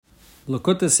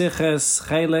Lekute Siches,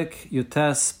 Chelek,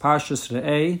 Yutes, Parshas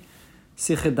Reeh,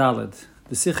 Siche Daled.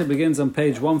 The Siche begins on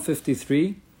page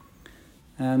 153,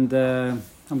 and I'm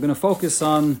going to focus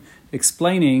on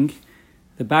explaining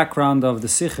the background of the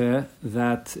Siche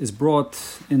that is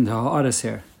brought in the Ha'aris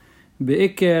here.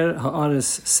 Be'ikir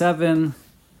Ha'aris 7,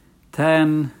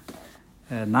 10,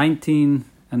 19,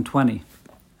 and 20.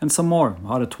 And some more,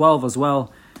 Ha'aris 12 as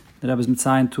well, that I was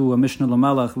mitzayin to a Mishnah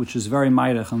Lamelech, which is very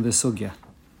ma'irech on this sugya.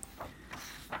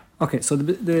 Okay, so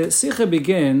the Sicha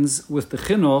begins with the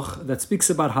Chinuch that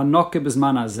speaks about Hanoke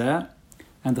Bizman Hazeh,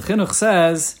 and the Chinuch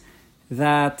says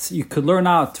that you could learn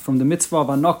out from the mitzvah of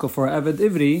Hanoke for Eved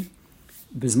Ivri,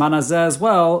 Bizman Hazeh as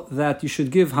well, that you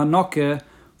should give Hanoke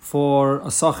for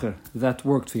a Sacher that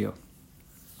worked for you.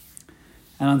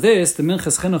 And on this, the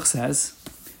Minchas Chinuch says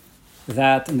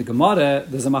that in the Gemara,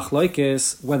 there's a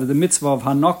machloikis whether the mitzvah of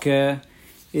Hanoke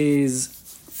is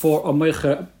for a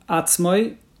Meicher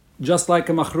Atzmai, just like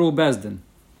a Machru Bezdin.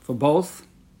 For both,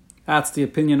 that's the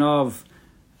opinion of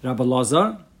Rabbi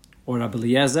Lazar or Rabbi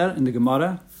Eliezer in the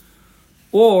Gemara.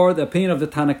 Or the opinion of the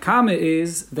Tanakama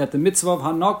is that the mitzvah of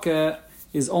Hanoke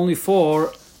is only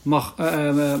for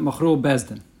Machru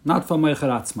Bezdin, not for Meicher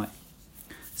Atzmai.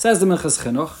 Says the Minchas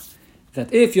Chinuch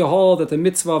that if you hold that the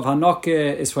mitzvah of Hanoke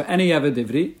is for any Eved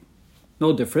Ivri,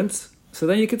 no difference, so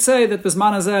then you could say that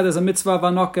Bizman Hazeh there's a mitzvah of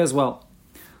Hanoke as well.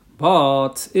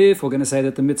 But if we're going to say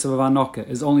that the mitzvah of Hanoke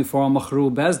is only for a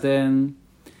Machru Bezdin,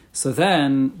 so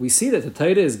then we see that the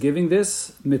Torah is giving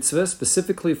this mitzvah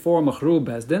specifically for a Machru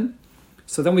Bezdin,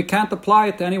 so then we can't apply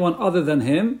it to anyone other than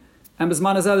him, and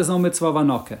Bizman Hazeh there's no mitzvah of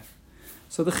Hanoke.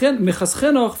 So the Minchas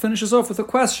Chinuch finishes off with a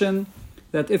question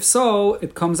that if so,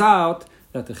 it comes out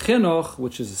that the Chinuch,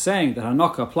 which is saying that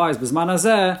Hanoke applies Bizman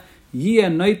Hazeh, Yeh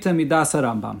Noite Midas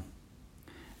HaRambam.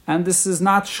 And this is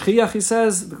not shchiach, he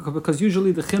says, because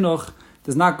usually the chinuch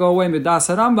does not go away midas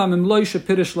harambam im loy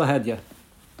shepirish lahedya.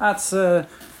 That's the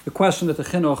question that the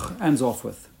chinuch ends off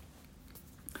with.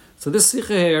 So this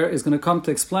sikha here is going to come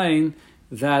to explain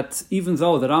that even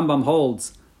though the Rambam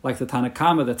holds, like the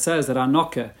Tanakama that says that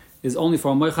Hanoke is only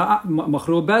for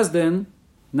Machru Bezdin,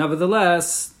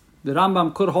 nevertheless, the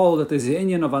Rambam could hold that there's the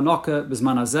inyan of Hanoke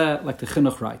Bizman Hazeh, like the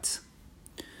chinuch writes.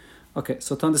 Okay,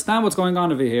 so to understand what's going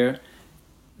on over here,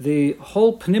 the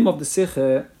whole pnim of the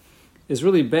Sicha is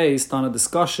really based on a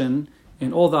discussion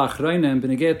in all the Achreinim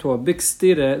beneged to a big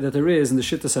stira that there is in the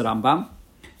Shittas Rambam,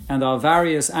 and there are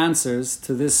various answers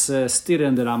to this stira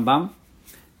in the Rambam.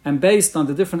 And based on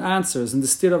the different answers in the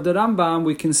stira of the Rambam,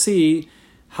 we can see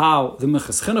how the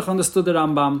Minchas Chinuch understood the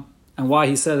Rambam and why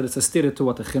he said that it's a stira to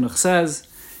what the Chinuch says,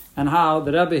 and how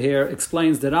the Rebbe here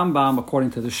explains the Rambam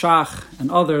according to the Shach and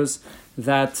others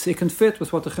that it can fit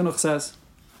with what the Chinuch says.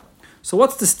 So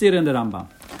what's the stira in the Rambam?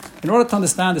 In order to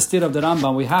understand the stira of the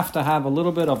Rambam, we have to have a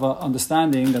little bit of an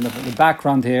understanding and the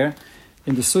background here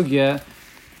in the sugya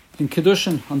in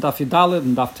Kedushin on Daf Yudalid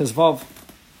and Daf Tezvav.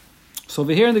 So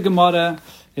over here in the Gemara,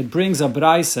 it brings a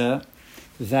braisa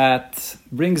that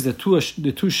brings the two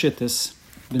shittas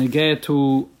beneged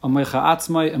to a Meicher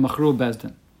Atzmai and Machru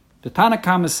Bezdin. The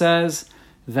Tanakama says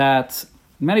that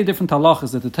many different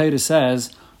halachas that the Torah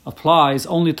says applies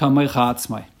only to a Meicher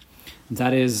Atzmai.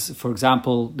 That is, for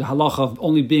example, the halacha of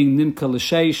only being nimka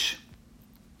l'sheish.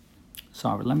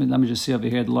 Sorry, let me just see over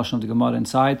here the lashon of the Gemara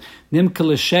inside. Nimka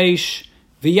l'sheish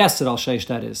v'yeser al sheish,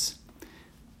 that is.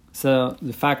 So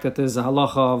the fact that there's a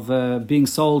halacha of being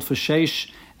sold for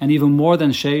sheish, and even more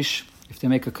than sheish, if they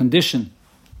make a condition,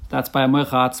 that's by a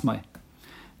Meicher Atzmai,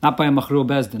 not by a Machru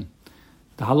Bezdin.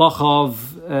 The halacha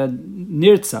of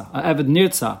nirtza, eved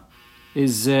nirtza,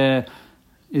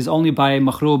 is only by a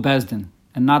Machru Bezdin,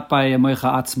 and not by a Meicher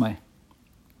Atzmai.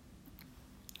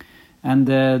 And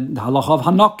the halacha of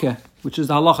Hanoke, which is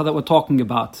the halacha that we're talking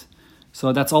about.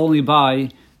 So that's only by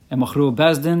a Machru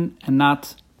Bezdin and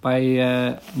not by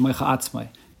Meicher Atzmai.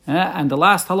 And the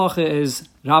last halacha is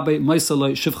Rabbi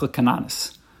Meisaloi Shivcha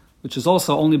Kananis, which is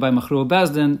also only by Machru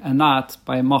Bezdin and not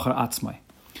by Meicher Atzmai.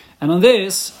 And on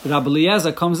this, Rabbi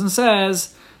Eliezer comes and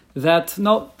says that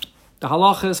no, the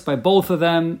halachas by both of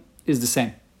them is the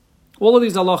same. All of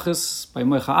these halachas by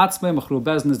Meicher Atzmai, Machru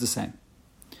Bezdin is the same.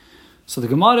 So the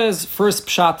Gemara's first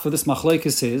pshat for this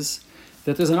machlekes is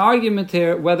that there's an argument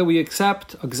here whether we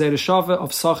accept a gzeira shava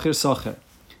of sacher.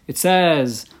 It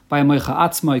says by Meicher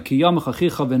Atzmai ki yamach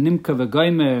achicha v'nimka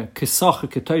v'gaimer ki sacher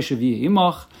ki toishe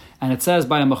v'yimach, and it says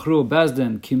by a Machru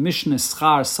Bezdin ki mishne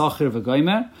schar sacher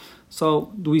v'gaimer.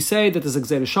 So do we say that there's a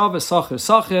gzeira shava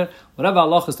sacher, whatever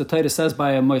halachas the Torah says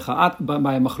by a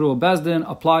Machru Bezdin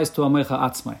applies to a Meicher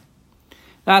Atzmai.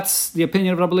 That's the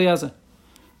opinion of Rabbi Eliezer.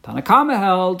 Tanakama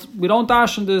held, we don't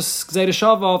dash in this Gzeira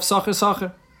Shava of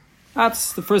Sacher.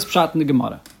 That's the first pshat in the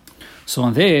Gemara. So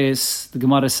on this, the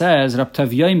Gemara says, Rab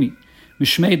Tavyomi,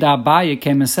 Mishmei da Abaye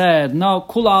came and said, no,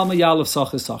 Kula alma yalav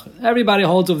sachir sachir. Everybody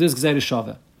holds of this Gzeir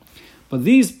Shaveh. But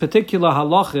these particular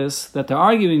halachas that they're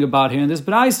arguing about here in this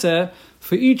Braise,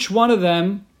 for each one of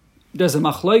them, there's a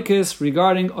machlokes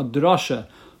regarding a drasha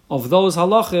of those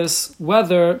halachas,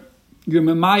 whether you're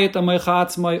memayit amaycha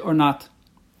atzmai or not.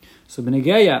 So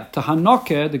b'negeya to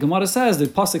Hanoke, the Gemara says, the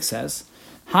pasuk says,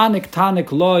 Hanik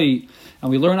tanik loi,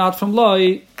 and we learn out from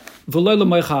loi, v'loi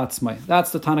l'maycha atzmai.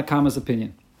 That's the Tanakama's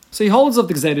opinion. So he holds of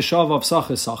the Gzeir Shaveh of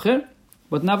sachir sachir,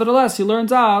 but nevertheless he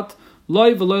learns out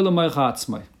loi v'loi l'maycha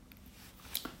atzmai.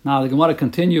 Now the Gemara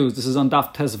continues. This is on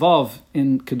Daf Tezvav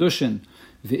in Kedushin.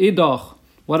 V'idoch.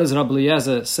 What does Rabbi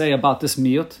Eliezer say about this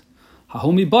miyut?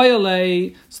 Hahumi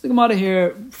bayalei. So the Gemara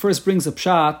here first brings a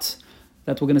pshat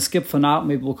that we're going to skip for now.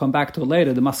 Maybe we'll come back to it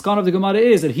later. The maskan of the Gemara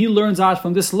is that he learns out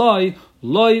from this loy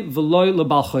v'loy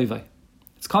lebal choyvei.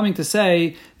 It's coming to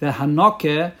say that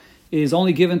Hanoke is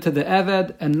only given to the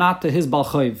Eved and not to his bal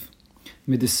choyv.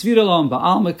 Midisvirelon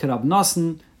ba'alme kerab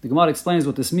nasen. The Gemara explains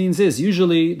what this means is,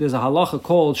 usually there's a halacha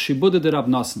called Shibuda de Rab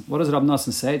Nasan. What does Rab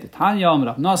Nasan say? The Tanya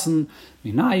Rab Nasan,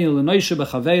 Minayin l'noisha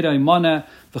b'chaveira imone,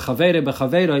 v'chaveira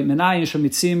b'chaveira minayin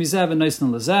shemitzim mizeh v'noisnan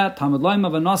lezeh, tamad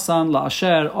loima v'nasan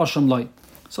la'asher osham loy.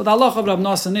 So the halacha of Rab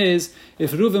Nasan is,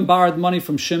 if Reuven borrowed money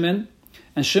from Shimon,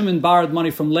 and Shimon borrowed money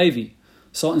from Levi,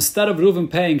 so instead of Reuven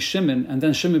paying Shimon, and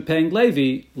then Shimon paying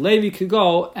Levi, Levi could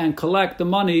go and collect the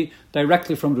money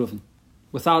directly from Reuven,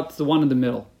 without the one in the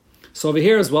middle. So over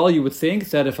here as well, you would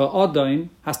think that if an Odain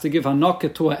has to give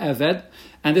Hanoke to an Eved,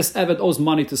 and this Eved owes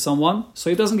money to someone, so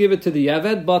he doesn't give it to the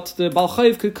Eved, but the Bal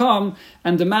Chayv could come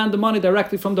and demand the money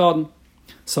directly from the Odain.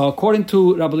 So according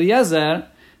to Rabbi Eliezer,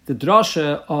 the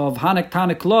drasha of Hanek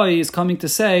Tanek Loi is coming to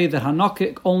say that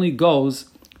Hanoke only goes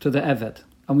to the Eved,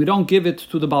 and we don't give it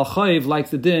to the Bal Chayv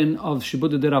like the din of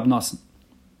Shibuda de Rab Nasan.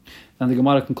 Then the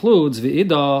Gemara concludes,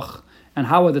 V'idach, and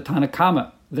how are the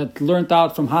Tanakama that learned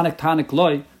out from Hanek Tanek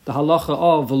Loi, the halacha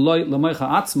of v'loi l'maycha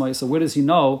atzmai. So where does he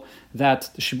know that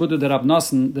the shibuda de Rab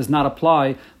Nasan does not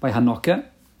apply by Hanoke?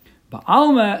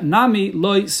 Ba'alme nami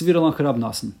loi svirelon Rab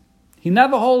Nasan. He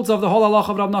never holds of the whole halacha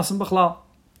of Rab Nasan b'chlal.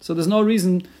 So there's no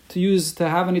reason to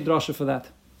have any drasha for that.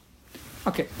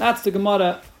 Okay, that's the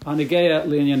Gemara Hanegeya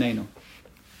Li'inyanenu.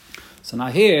 So now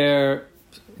here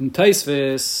in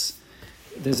Tosfos,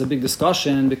 there's a big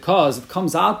discussion because it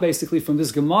comes out basically from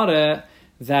this Gemara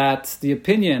that the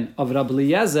opinion of Rabbi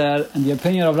Eliezer and the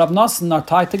opinion of Rab Nasan are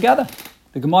tied together.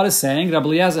 The Gemara is saying Rabbi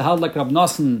Eliezer held like Rab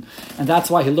Nasan, and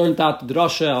that's why he learned out the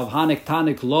drasha of Hanek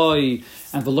Tanik Loi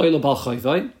and V'loi L'bal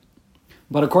Choyvei.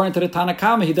 But according to the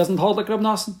Tanakama, he doesn't hold like Rab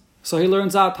Nasan. So he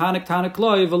learns out Hanek Tanik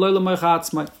Loi, V'loi L'maycha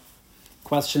atzmai.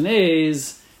 Question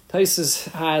is, Tosfos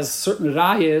has certain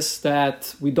rayas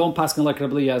that we don't paskin like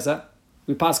Rabbi Eliezer.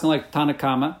 We paskin like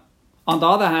Tanakama. On the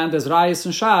other hand, there's rayas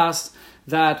and Shas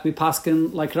that we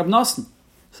paskin like Rab Nasan.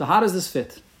 So how does this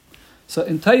fit? So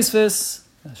in Tosfos,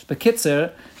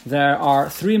 Bekitzer, there are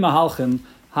three mahalchim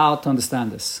how to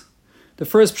understand this. The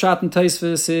first pshat in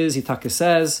Tosfos is, Hitake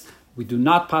says, we do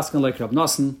not paskin like Rab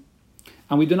Nasan,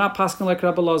 and we do not paskin like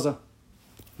Rab Elazar.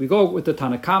 We go with the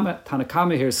Tanakama.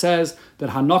 Tanakama here says that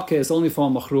Hanoke is only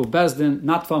for Machruv Bezdin,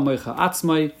 not for Moicha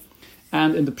Atzmai.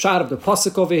 And in the pshat of the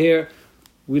pasuk over here,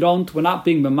 we're not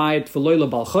being memayit for Loila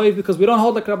Bal Choyv because we don't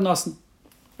hold like Rab Nasan.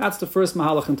 That's the first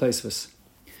mahalach in Tosfos.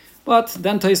 But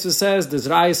then Tosfos says there's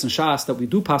Rayas and Shas that we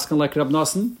do paskin like Rab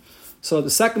Nasan. So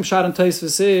the second shot in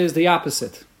Tosfos is the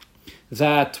opposite.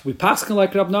 That we paskin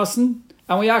like Rab Nasan,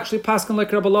 and we actually paskin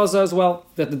like Rab Elazar as well.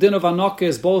 That the din of Hanoke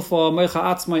is both for Moicha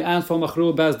Atzmai and for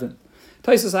Machru Bezdin.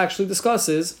 Tosfos actually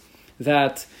discusses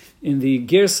that in the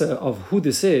Girsa of who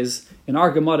this is, in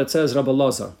our Gemara it says Rab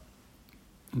Elazar.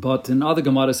 But in other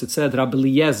Gemaras it said Rabbi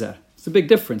Eliezer. It's a big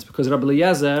difference because Rabbi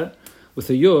Eliezer with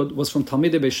a Yud was from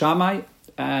Talmidei Beis Shammai,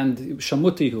 and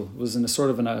Shamutihu was in a sort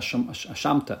of a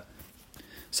Shamta.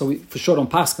 So we for sure don't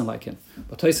paskin like him.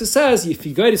 But Tosfos says, if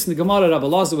you go in the Gemara Rabbi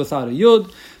Elazar without a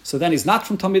Yud, so then he's not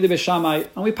from Talmidei Beis Shammai,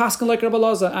 and we paskin like Rabbi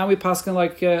Elazar, and we paskin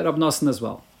like Rab Nasan as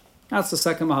well. That's the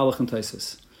second mahalach in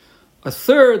Tosfos. A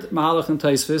third mahalach in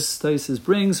Tosfos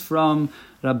brings from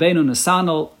Rabbeinu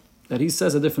Nesanel, that he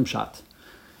says a different shot.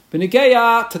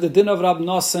 B'negeya to the din of Rab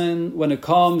Nasan, when it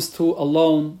comes to a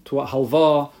loan, to a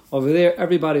halva, over there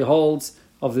everybody holds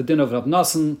of the din of Rab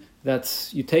Nasan, that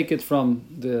you take it from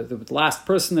the last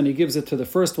person and he gives it to the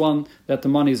first one that the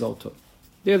money is owed to.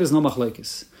 There's no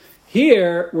machlekes.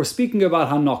 Here we're speaking about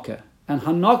Hanoke, and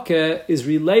Hanoke is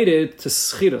related to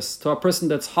schiros, to a person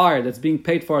that's hired, that's being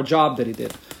paid for a job that he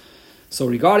did. So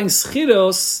regarding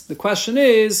schiros, the question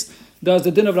is, does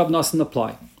the din of Rab Nasan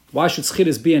apply? Why should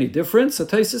schiris be any different? So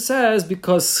Taisa says,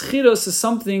 because schiris is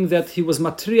something that he was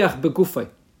matriach begufay.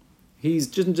 He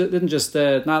didn't just,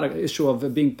 not an issue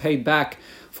of being paid back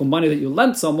for money that you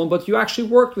lent someone, but you actually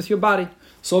worked with your body.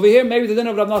 So over here, maybe the din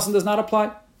of Rav Nosson does not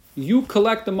apply. You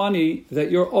collect the money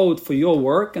that you're owed for your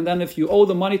work, and then if you owe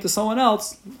the money to someone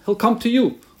else, he'll come to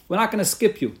you. We're not going to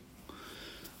skip you.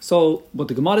 So what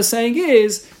the Gemara is saying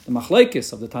is, the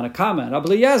machlekes of the Tanakama and Rabbi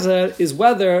Eliezer is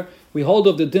whether we hold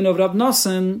of the din of Rav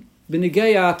Nosson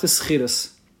b'nigeya to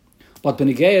schiris. But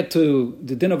b'nigeya to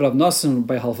the din of Rav Nosson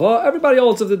by halva, everybody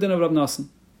holds of the din of Rav Nosson.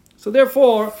 So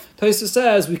therefore, Taisa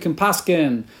says we can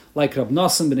paskin like Rav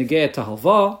Nosson b'nigeya to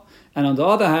halva, and on the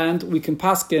other hand, we can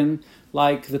paskin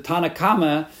like the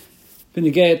Tanakama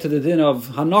b'nigeya to the din of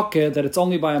hanoke, that it's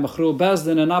only by a machru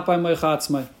bezdin and not by moicha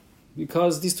atzmai.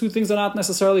 Because these two things are not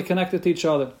necessarily connected to each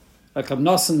other. Like Rav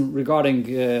Nosson regarding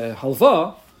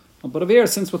halva, but over here,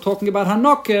 since we're talking about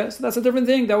hanoke, so that's a different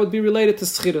thing. That would be related to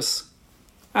schiris.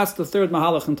 That's the third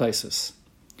mahalach in Taisus.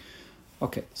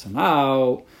 Okay, so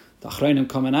now the Achronim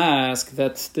come and ask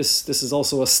that this is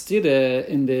also a stire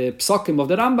in the psakim of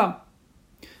the Rambam.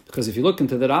 Because if you look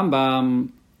into the Rambam,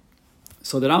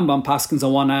 so the Rambam paskins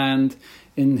on one hand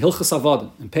in Hilchas Avodim,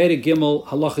 in Perek Gimel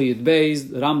Halacha Yud Beis,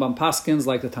 the Rambam paskins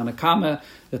like the Tanakama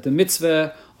that the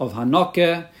mitzvah of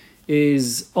hanoke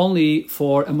is only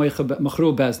for a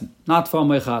machru bezdin, not for a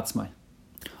moicha atzmai.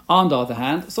 On the other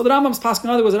hand, so the Rambam's paskin, in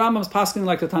other words, the Rambam's paskin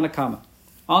like the Tanakama.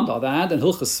 On the other hand, in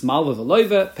Hilchas Malva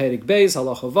V'Loive, Perek Beis,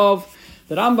 Halacha Vav,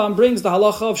 the Rambam brings the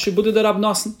halacha of Shibudu de Rab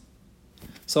Nosson.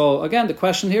 So again, the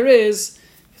question here is,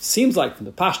 it seems like from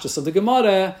the pashtus of the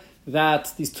Gemara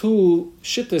that these two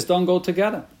shittas don't go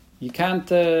together. You can't,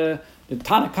 the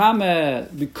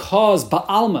Tanakama, because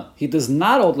Ba'alma, he does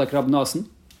not hold like Rab Nosson,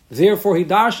 therefore he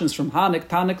darshans from Hanik,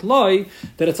 Tanik Loi,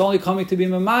 that it's only coming to be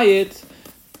Memayit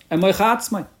and Moicha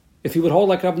Atzmai. If he would hold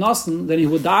like Rab Nosson, then he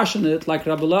would darshan it like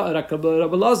Rabbi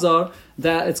Lazar,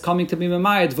 that it's coming to be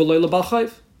Memayit V'loi L'Bal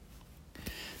Chayv.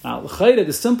 Now,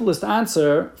 the simplest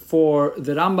answer for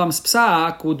the Rambam's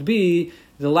psak would be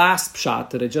the last pshat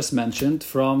that I just mentioned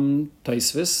from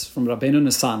Taisvis, from Rabbeinu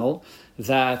Nesanel,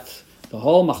 that the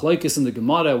whole machlokes in the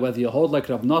Gemara, whether you hold like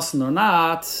Rab Nosson or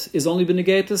not, is only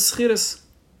b'negei to schiris.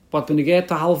 But b'negei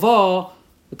to halva,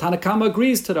 the Tanakama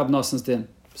agrees to Rab Nosson's din.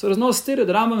 So there's no stira.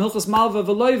 The Rambam Hilchas Malva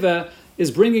V'Loive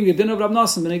is bringing the din of Rab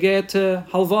Nosson b'negei to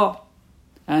halva.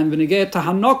 And b'negei to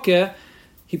hanoke,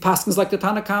 he paskins like the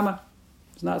Tanakama.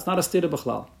 It's not a stira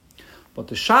b'chlal. But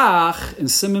the Shach in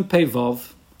Simen Pei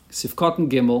Vov, Sivkot and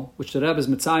Gimel, which the Rebbe is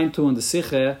mitzayin to in the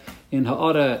Siche in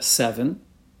Ha'ara 7,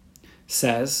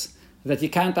 says that you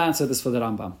can't answer this for the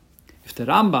Rambam. If the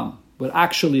Rambam would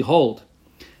actually hold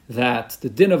that the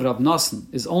din of Rab Nosson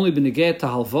is only b'negei to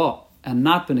halva and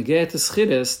not b'negei to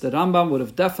schiris, the Rambam would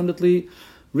have definitely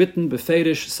written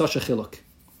beferish such a chiluk.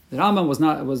 The Rambam was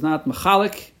not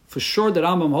mechalik. For sure, the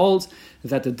Rambam holds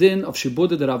that the din of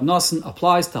shibuda de Rab Nosson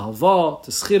applies to halva,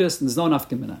 to schiris, and there's no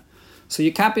nafkemina. So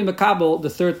you can't be makabel the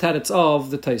third teretz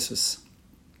of the Taisus.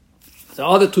 The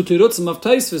other two tirutzim of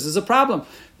Taisus is a problem.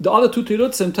 The other two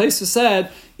tirutzim, Taisus said,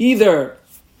 either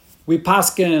we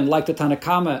paskin like the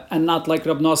Tanakama and not like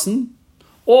Rab Nosson,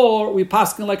 or we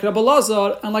paskin like Rabbi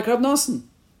Lazar and like Rab Nosson.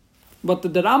 But the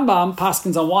Rambam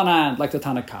paskins on one hand like the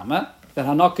Tanakama, that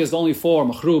Hanok is only for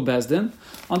Machru Bezdin.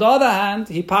 On the other hand,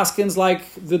 he paskins like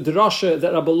the drasha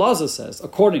that Rabbi Lazar says,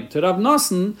 according to Rab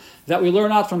Nosson, that we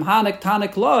learn out from Hanik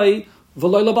Tanik Loi,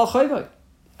 V'loi L'Bal Chayvai.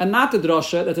 And not the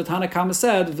drasha that the Tanakama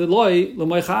said, V'loi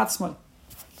L'Moicha Atzmai.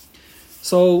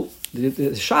 So the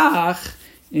Shach,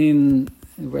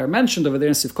 where mentioned over there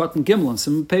in Sivkot and Gimel and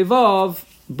Sim Peivav,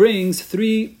 brings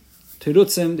three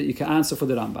terutzim that you can answer for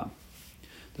the Rambam.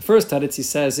 The first teretz he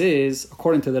says is,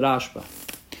 according to the Rashba.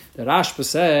 The Rashba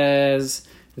says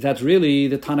that really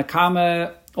the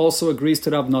Tanakama also agrees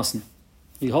to Rab Nosson.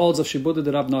 He holds of Shibuda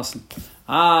de Rab Nosson.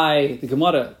 The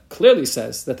Gemara clearly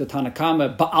says that the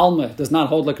Tanakama Ba'alma does not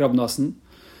hold like Rab Nosson.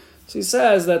 So he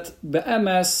says that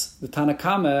Be'emes, the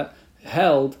Tanakama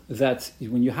held that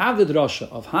when you have the drasha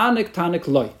of Hanik Tanik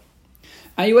Loi,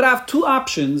 and you would have two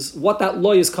options what that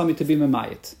Loi is coming to be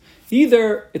Memayit.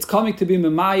 Either it's coming to be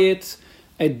Memayit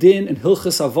a din in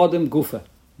Hilchas Avodim Gufa,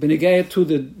 benegayet to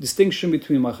the distinction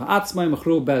between Moicha Atzmai and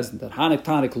Machru Bezdin, that Hanik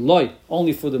Tanik Loi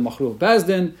only for the Machru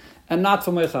Bezdin and not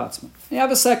for Moicha Atzmai. You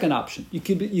have a second option. You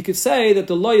could say that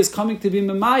the Loi is coming to be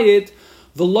Memayit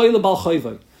the Loi L'Bal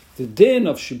Chayvai. The din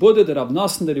of Shibuda, the Rab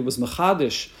Nosson, that he was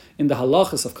Mechadish in the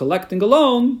halachas of collecting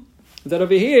alone, that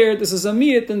over here, this is a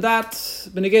miyat, and that,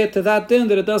 benegayet to that din,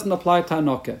 that it doesn't apply to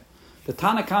Hanoke. The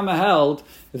Tanakama held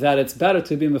that it's better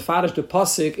to be mefarish the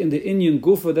pasik in the inyan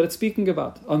gufa that it's speaking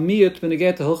about. A miyat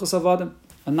benegayet to hilchas avadim.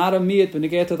 and not a miyut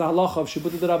b'negei to the halacha of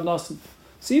shibud d'Rabnasan.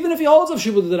 So even if he holds of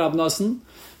shibud d'Rabnasan,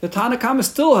 the Tanna Kama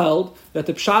still held that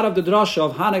the pshat of the drasha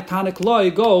of Hanek Tanek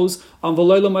Loi goes on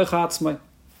V'loy l'moicha atzmai.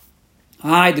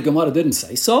 The Gemara didn't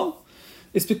say so.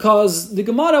 It's because the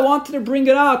Gemara wanted to bring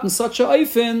it out in such a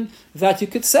oifin that you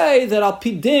could say that al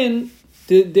pidin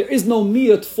there is no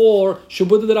miyut for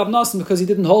shibud d'Rabnasan because he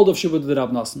didn't hold of shibud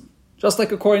d'Rabnasan. Just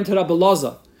like according to Rabbi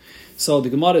Loza. So the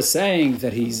Gemara is saying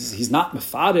that he's not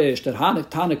mefarish, that Hanek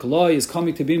Tanek Loi is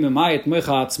coming to be memayit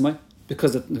moicha atzmai.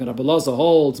 Because Rabbi Loza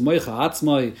holds moicha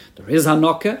atzmai, there is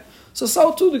hanoke.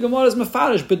 So too the Gemara is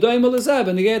mefarish b'doim elezeb,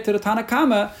 and you get to the Tanna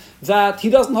Kama that he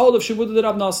doesn't hold of shibud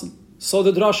d'Rabnasan. So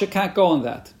the drasha can't go on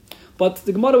that. But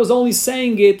the Gemara was only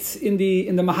saying it in the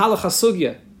mahalach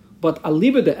hasugya. But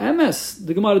aliba de emes,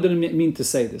 the Gemara didn't mean to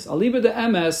say this. Aliba de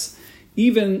emes,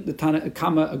 even the Tanna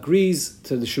Kama agrees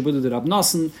to the shibud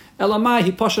d'Rabnasan. Elamai,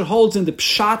 he pasher holds in the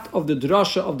pshat of the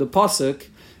drasha of the pasuk.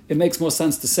 It makes more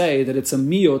sense to say that it's a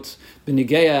miyut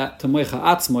b'nigeya to moicha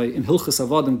atzmai in hilchas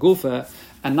avodim gufa,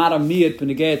 and not a miyut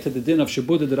b'nigeya to the din of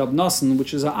shibud d'Rabnasan,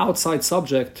 which is an outside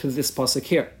subject to this pasuk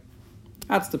here.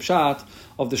 That's the pshat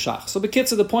of the shach. So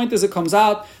b'kitzur, the point is, it comes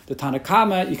out the Tanna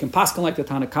Kama, you can paskin like the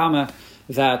Tanna Kama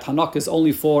that hanok is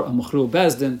only for a mechru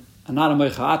bezdin and not a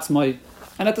moicha atzmai,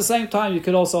 and at the same time you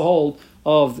could also hold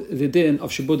of the din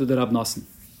of shibud d'Rabnasan.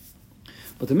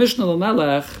 But the Mishnah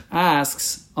L'Melech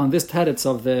asks on this teretz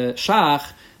of the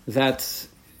Shach that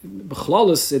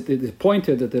B'chlolus, it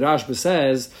pointed that the Rashba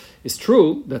says is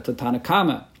true that the Tanna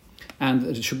Kama and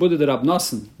the Shibud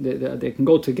d'Rabnasan they can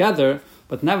go together,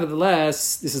 but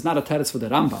nevertheless this is not a teretz for the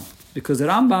Rambam, because the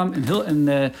Rambam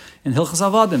in Hilchas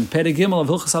Avodim, Perek Gimel of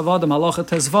Hilchas Avodim, Halacha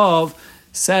Tezvav,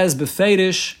 says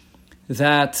beferish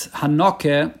that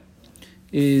Hanoke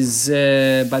is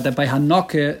by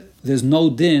Hanoke there's no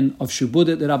din of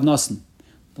shibud d'Rabnasan.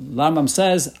 The Rambam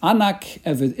says, Anak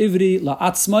eved ivri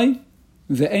la'atzmai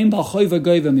ve'ein bal choy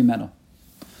v'goy v'mimeno.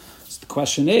 So the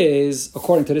question is,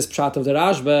 according to this pshat of the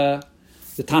Rashba,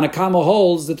 the Tanna Kama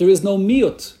holds that there is no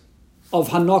miyut of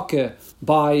hanoke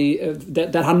by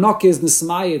that hanoke is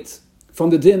nismayit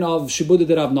from the din of shibud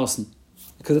d'Rabnasan.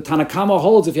 Because the Tanna Kama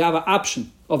holds if you have an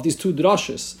option of these two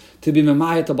drashes to be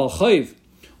memayit bal choy,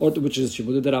 or which is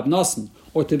shibud d'Rabnasan,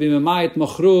 or to be memayit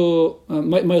machru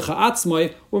moicha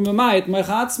atzmai, or memayit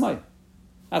moicha atzmai.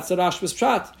 That's the Rashba's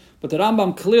pshat. But the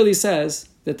Rambam clearly says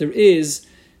that there is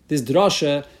this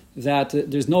drasha that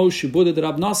there's no shibud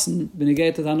d'Rabnasan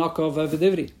b'negei to the hanok of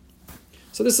v'divri.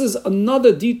 So this is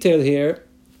another detail here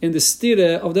in the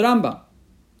stira of the Rambam.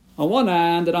 On one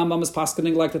hand, the Rambam is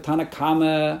paskening like the Tanna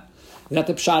Kama that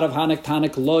the pshat of Hanek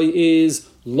Tanek Loi is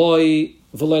Loi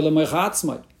v'loi l'moicha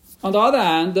atzmai. On the other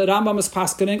hand, the Rambam is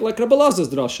paskening like Rabbi Lazar's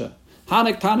drasha.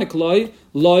 Hanek Tanek Loi,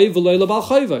 Loi v'loi l'bal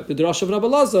choyva. The drasha of Rabbi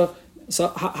Lazar. So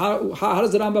how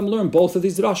does the Rambam learn both of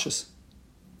these drashas?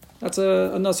 That's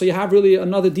so you have really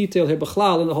another detail here,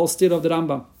 b'chlal, in the whole stira of the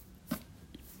Rambam.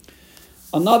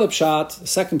 Another pshat, the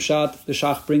second pshat, the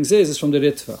Shach brings is from the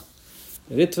Ritva.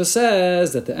 The Ritva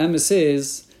says that the emes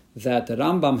is that the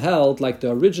Rambam held like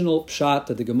the original pshat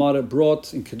that the Gemara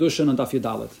brought in Kedushin and Daf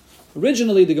Yudalet.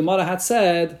 Originally, the Gemara had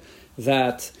said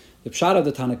that the pshat of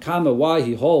the Tanna Kama, why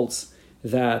he holds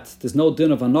that there's no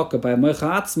din of Hanoka by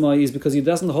Moicha Atzma, is because he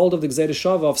doesn't hold of the Gzeir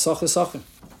Shava of Socher Socher.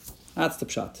 That's the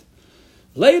pshat.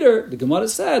 Later, the Gemara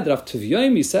said, Rav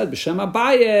Tivyomi said, B'Shem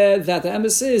Abaye, that the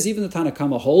emes is, even the Tanna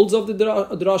Kama holds of the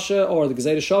drasha or the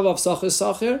Gzeir Shava of Socher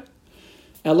Socher.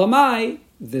 Elamai,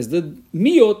 there's the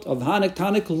miyut of Hanek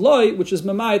Tanek Loi, which is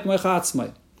Memayit Moicha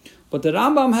Atzma. But the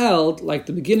Rambam held, like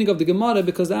the beginning of the Gemara,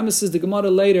 because the emes is the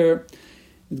Gemara later,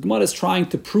 the Gemara is trying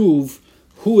to prove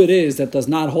who it is that does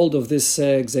not hold of this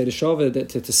Gzeir Shava,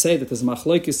 to say that there's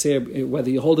machlokes here, whether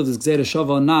you hold of this Gzeir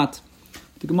Shava or not.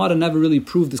 The Gemara never really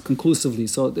proved this conclusively.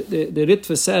 So the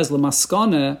Ritva says,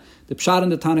 L'maskane, the pshat in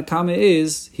the Tanna Kama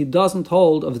is, he doesn't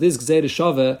hold of this Gzeir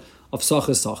Shava of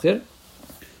Socher Socher.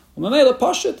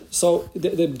 So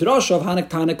the drasha of Hanek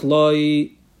Tanek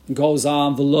Loi goes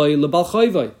on, V'loi l'bal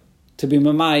choyvoi, to be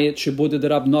memayit shibud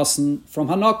d'Rabnasan from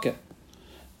Hanoke.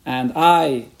 And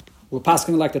we're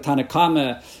passing like the Tanna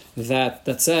Kama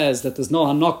that says that there's no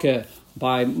Hanoke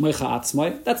by Moicha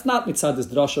Atzmai. That's not mitzad this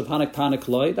drasha of Hanek Tanek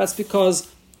Loi. That's because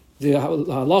the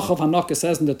halacha of Hanoke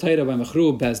says in the Torah by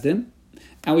Mechru Bezdin,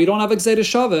 and we don't have a Gzeir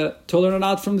Shava to learn it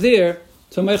out from there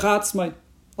to Moicha Atzmai,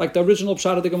 like the original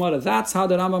pshat of the Gemara. That's how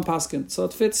the Rambam paskin. So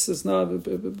it fits. It's not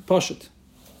poshut.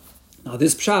 Now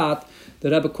this pshat,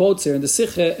 the Rebbe quotes here in the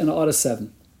Sikhe in Orah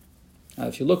 7. Now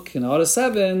if you look in Orah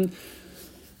 7,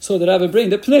 So the Rebbe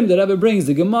brings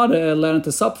the Gemara learned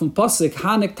to sub from pasuk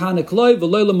Hanik Tanik Loi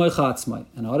v'Loi L'Moicha Atzmai.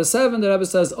 And Orah 7, the Rebbe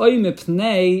says Oy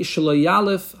mipnei shelo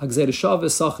yalef hagzer shav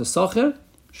sacher sacher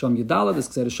shom yidala. This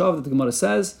gzer shav that the Gemara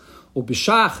says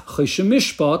ubishach choyshe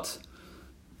mishpat.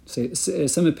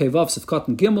 Semi pevav sefkat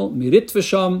and gimel mirit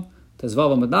v'sham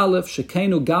tezvav amad aleph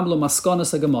shekenu gamlo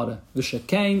maskonas haGemara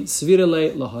v'shekein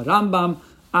svirele laharambam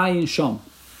ayin sham.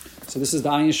 So this is the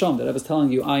ayin sham. The Rebbe is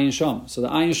telling you ayin sham. So the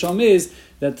ayin sham is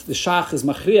that the shach is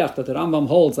machriach, that the Rambam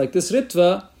holds like this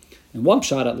ritva, in one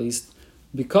pshat at least,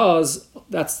 because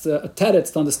that's a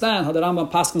teretz to understand how the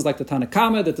Rambam paskins like the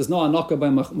Tanakama, that there's no anokah by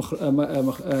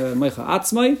Meicha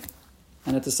Atzmai,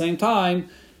 and at the same time,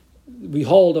 we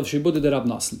hold of Shibuda de Rab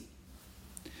Nosson.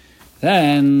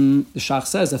 Then the shach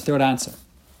says the third answer.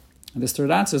 And this third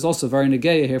answer is also very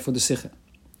negeya here for the Sikha.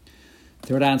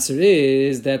 Third answer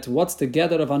is that what's the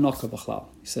gather of anokah b'chlal?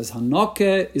 He says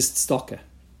hanokah is tzedakah.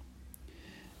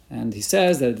 And he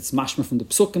says that it's mashma from the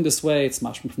psuk in this way, it's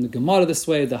mashma from the Gemara this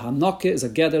way. The hanokah is a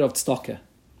gather of tzedakah.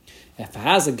 If it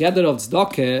has a gather of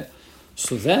tzedakah,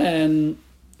 so then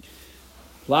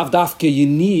lav dafke you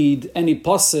need any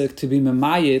pasuk to be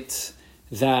memayit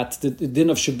that the din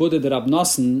of Shibuda de Rab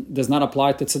Nosson does not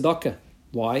apply to tzedakah.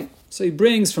 Why? So he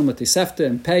brings from a Tosefta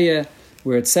and Peah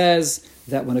where it says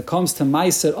that when it comes to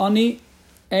Meiser Ani,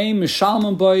 ein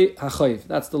mishalman boy hachoyv.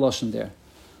 That's the lashon there.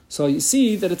 So you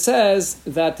see that it says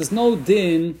that there's no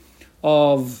din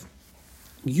of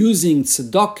using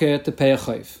tzedakah to pay a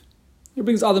chayv. He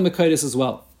brings other mekaydes as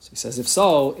well. So he says, if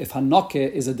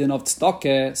hanokeh is a din of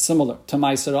tzedakah similar to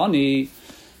Meiser Ani,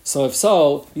 so if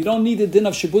so, you don't need a din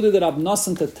of Shibuda de Rab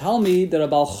Nosson to tell me that a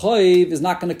Baal Chayv is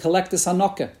not going to collect this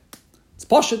hanokeh. It's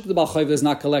poshut that the Baal Chayv does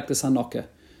not collect this hanokeh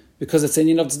because it's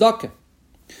in of tzedakah.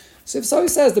 So if so, he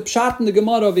says the pshat in the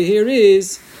Gemara over here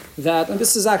is that, and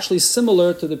this is actually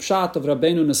similar to the pshat of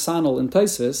Rabbeinu Nesanel in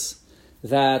Tosfos,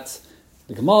 that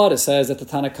the Gemara says that the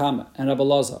Tanakama and Rabbi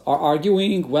Lazar are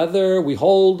arguing whether we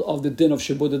hold of the din of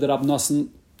Shibuda de Rab Nosson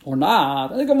or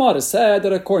not. And the Gemara said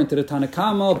that according to the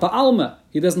Tanakama, Ba'alma,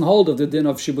 he doesn't hold of the din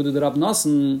of Shibuda de Rab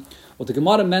Nosson. What the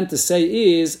Gemara meant to say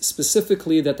is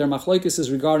specifically that their machlokes is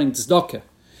regarding tzedakah.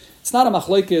 It's not a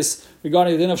machlokes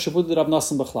regarding the din of Shibuda de Rab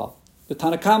Nosson b'chlal. The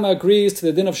Tanakama agrees to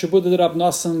the din of Shibuda de Rab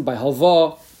Nosson by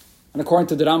halva, and according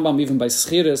to the Rambam, even by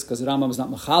schiris, because the Rambam is not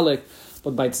mechalik,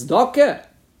 but by tzedakah.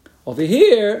 Over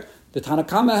here, the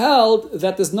Tanakama held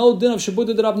that there's no din of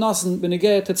Shibuda de Rab Nosson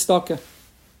b'negei to tzedakah.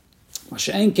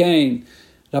 Mashe'en kain,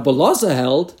 Rabbi Lazar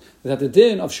held that the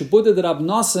din of Shibuda de Rab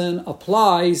Nosson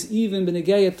applies even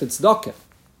b'negei to tzedakah.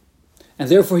 And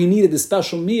therefore he needed the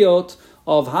special miyot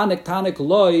of Hanek Tanek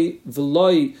Loi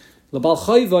V'loi L'Bal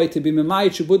Chayvoi to be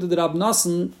Memayit Shibuda de Rab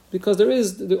Nosson, because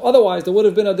otherwise there would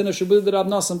have been a din of Shibuda de Rab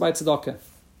Nosson by tzedakah.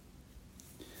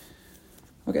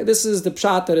 Okay, this is the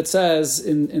pshat that it says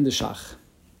in the Shach.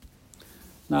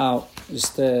 Now,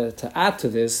 just to add to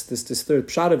this third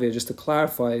pshat over here, just to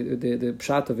clarify the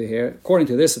pshat over here, according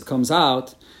to this, it comes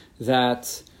out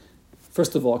that,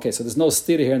 first of all, okay, so there's no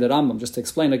stira here in the Rambam. Just to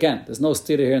explain again, there's no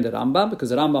stira here in the Rambam,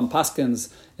 because the Rambam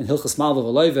paskins in Hilchas Malva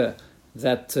V'Loive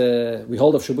that we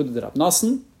hold of Shibuda de Rab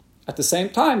Nosson. At the same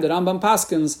time, the Rambam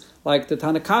paskins like the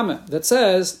Tanakama that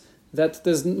says that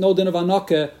there's no din of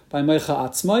anokeh by Meicha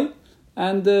Atzmai,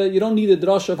 and you don't need a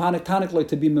drasha of Hanek Tanek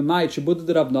to be Memayit Shibuda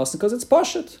de Rab Nosson because it's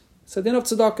poshut. It's a din of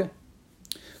tzedakah.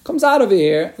 Comes out over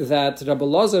here that Rabbi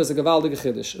Lazar is a gewaldige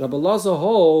chiddush. Rabbi Lazar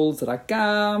holds that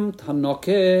Rakam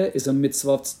Hanokeh is a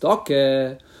mitzvah of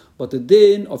tzedakah, but the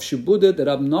din of Shibuda de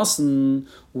Rab Nosson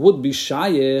would be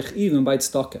shayich even by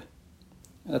tzedakah.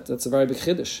 That's a very big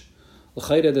chiddush.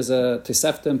 L'chayre, there's a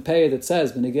Tosefta and Peah that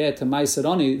says when you get to Meiser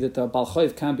Ani that the Baal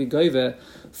Chayv can't be goyve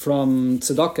from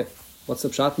tzedakah. What's the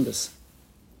pshat in this?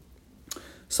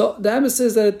 So the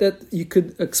emphasis is that you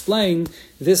could explain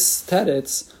this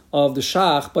teretz of the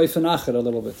Shach by Fenacher a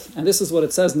little bit. And this is what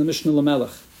it says in the Mishnah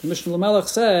L'Melech. The Mishnah L'Melech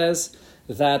says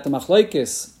that the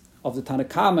machlokes of the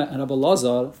Tanakama and Rabbi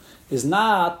Lazar is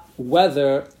not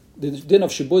whether the din of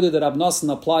Shibuda de Rab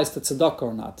Nosson applies to tzedakah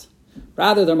or not.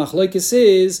 Rather, their machlokes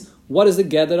is what is the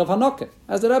gather of Hanokeh,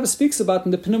 as the Rebbe speaks about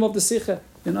in the Pnim of the Sikha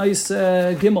in Eis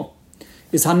Gimel.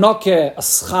 Is Hanokeh a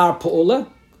schar pa'ula,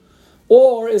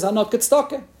 or is Hanokeh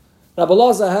tzedakah? Rabbi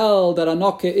Lazar held that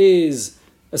Hanokeh is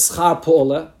a schar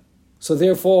pa'ula, so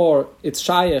therefore it's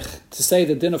shayich to say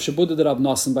the din of Shibuda de Rab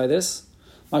Nosson by this.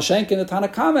 Mashenkin the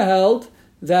Tanakama held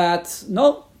that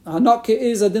no, Hanokeh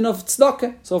is a din of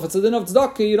tzedakah. So if it's a din of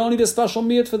tzedakah, you don't need a special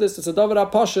miyat for this. It's a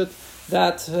davar apashet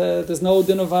that there's no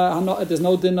din of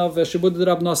Shibuda de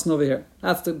Rab Nosson over here.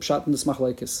 That's the pshat in the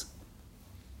smachlekes.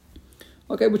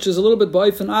 Okay, which is a little bit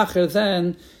ba'if and acher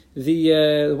than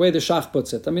the way the Shach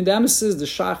puts it. I mean, the emphasis, the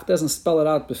Shach doesn't spell it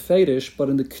out beferish, but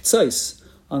in the K'tzais,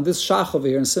 on this Shach over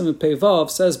here in Siman Pei Vav,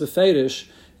 says beferish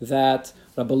that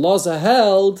Rabbi Loza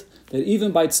held that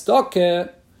even by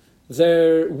tzedakah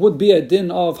there would be a din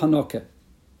of Hanukkah.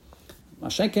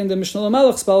 Mashenkin, the Mishnah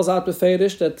Melech spells out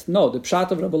beferish that no, the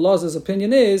pshat of Rabbi Loza's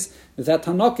opinion is that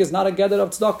Hanukkah is not a gather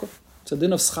of tzedakah. It's a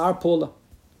din of schar pula.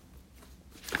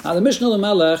 Now the Mishnah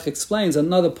Melech explains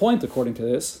another point according to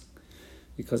this,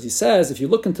 because he says, if you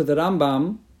look into the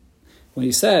Rambam, when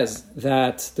he says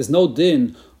that there's no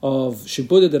din of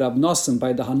Shibud de Rab Nosson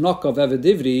by the Hanukkah of Eved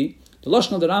Ivri, the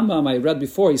Lashon of the Rambam I read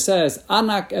before, he says,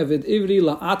 Anak Eved Ivri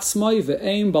la'atzmai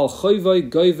ve'eim bal choyvoi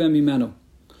goyve mimenu.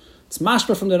 It's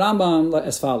mashma from the Rambam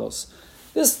as follows.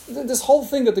 This whole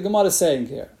thing that the Gemara is saying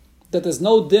here, that there's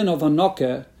no din of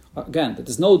Hanukkah, again, that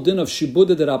there's no din of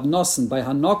Shibud de Rab Nosson by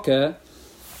Hanukkah,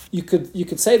 you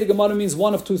could say the Gemara means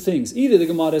one of two things. Either the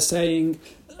Gemara is saying,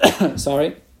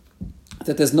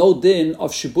 that there's no din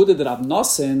of Shibud de Rab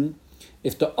Nosson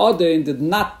if the Odin did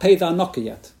not pay the Hanukkah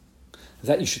yet.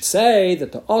 That you should say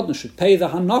that the Odin should pay the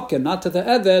Hanukkah, not to the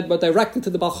Eved, but directly to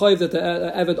the Balchoiv that the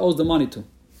Eved owes the money to.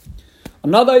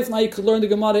 Another ifna you could learn the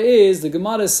Gemara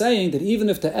is saying that even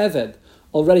if the Eved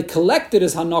already collected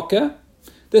his Hanukkah,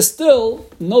 there's still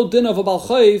no din of a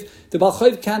Balchoiv. The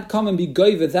Balchoiv can't come and be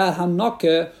goyve that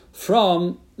Hanukkah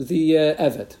from the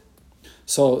Eved.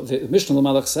 So the Mishnah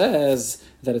Melech says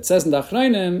that it says in the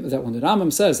Achrayim that when the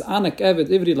Rambam says Anak Eved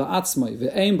Ivri la'atzmai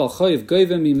ve'ein balchoiv goyve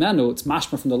mimenu, it's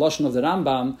mashma from the Lashon of the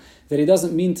Rambam that he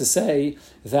doesn't mean to say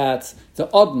that the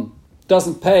Odin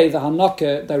doesn't pay the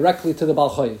Hanukkah directly to the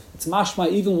balchoiv. It's mashma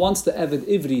even once the Eved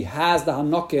Ivri has the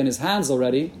Hanukkah in his hands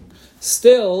already,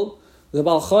 still the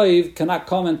balchoiv cannot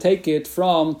come and take it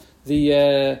from the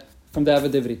Eved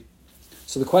Ivri.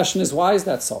 So the question is, why is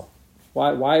that so?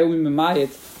 Why are we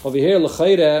memayit over here?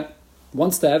 L'chayre,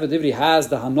 once the Eved Ivri has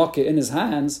the Hanukkah in his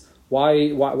hands,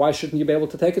 why shouldn't you be able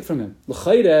to take it from him?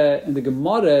 L'chayre, in the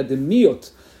Gemara, the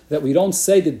miyut, that we don't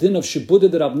say the din of Shibud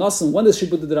de Rab Nosson. When does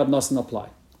Shibud de Rab Nosson apply?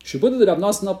 Shibud de Rab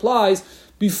Nosson applies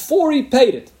before he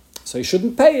paid it. So he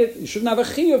shouldn't pay it. He shouldn't have a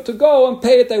chiyuv to go and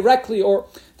pay it directly, or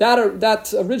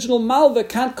that original malva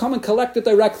can't come and collect it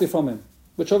directly from him,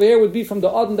 which over here would be from the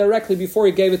Odin directly before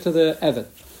he gave it to the Eved.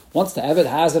 Once the Eved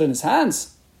has it in his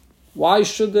hands, why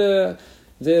should the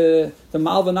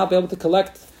malva not be able to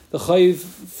collect the chayiv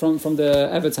from the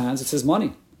Eved's hands? It's his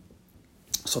money.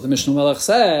 So the Mishnah Melech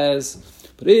says,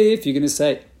 but if you're going to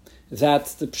say that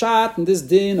the pshat in this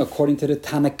din, according to the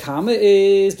Tanakama,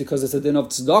 is because it's a din of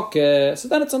tzedakah, so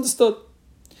then it's understood.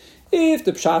 If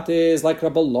the pshat is like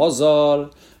Rabbi Loza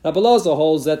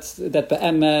holds that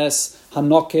be'emes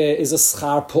Hanukkah is a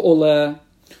schar pa'ula.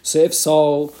 So if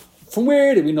so, from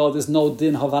where do we know there's no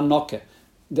din of Hanukkah?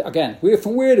 Again,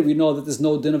 from where do we know that there's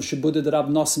no din of Shibud de Rab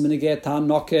Nosson Minigeh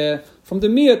Hanukkah? From the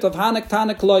miyut of Hanek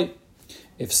Tanek Loi.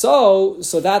 If so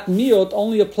that miyut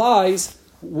only applies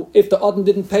if the Odin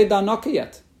didn't pay the Hanukkah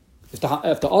yet. If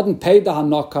the Odin paid the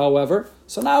Hanukkah, however,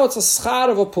 so now it's a schar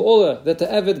of a pu'ula that the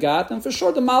Eved got, and for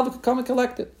sure the Malva could come and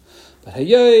collect it. But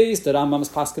hayos, the Rambam is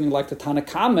paskening like the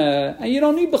Tanakama, and you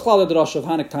don't need b'chlal the Rosh of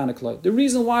Hanek Tanek Loi. The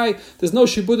reason why there's no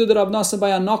Shibud de Rab Nosson by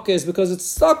Hanukkah is because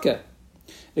it's tzedakah.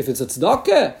 If it's a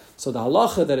tzedakah, so the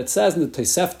halacha that it says in the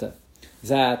Tosefta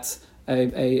that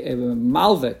a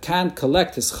malva can't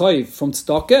collect his chayiv from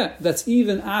tzedakah, that's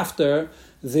even after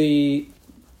the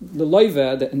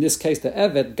loiva, in this case the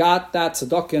Eved, got that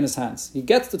tzedakah in his hands. He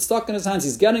gets the tzedakah in his hands,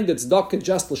 he's getting the tzedakah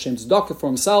just l'shem tzedakah for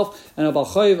himself, and a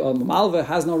balchayiv, a malva,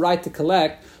 has no right to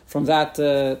collect from that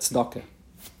tzedakah.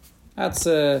 That's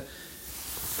the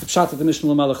pshat that the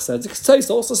Mishnah Melech said. The K'tzais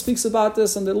also speaks about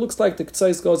this, and it looks like the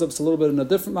K'tzais goes up a little bit in a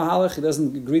different mahalach. He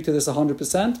doesn't agree to this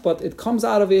 100%, but it comes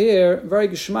out over here, very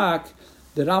geschmack,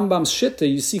 the Rambam's shitta.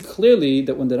 You see clearly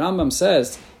that when the Rambam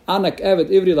says, Anak Eved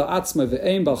Ivri la'atzma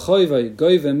ve'ein balchoiva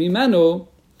goyve mimenu,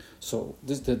 so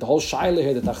the whole shaila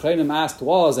here that Achrayim asked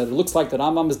was that it looks like the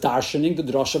Rambam is darshaning the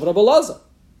drasha of Rabbi Loza,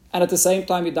 and at the same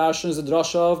time he darshans the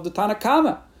drasha of the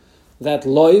Tanakama, that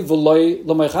loy v'loy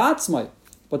l'meichatzmai.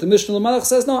 But the Mishnah Melech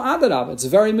says, no, Adarab, it's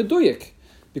very meduyik,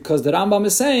 because the Rambam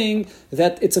is saying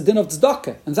that it's a din of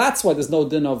tzedakah, and that's why there's no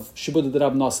din of Shibud de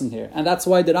Rab Nosson here. And that's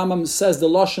why the Rambam says the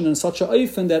Lashon in such a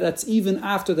oifen that that's even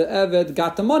after the Eved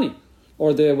got the money,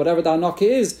 or the whatever the Hanukkah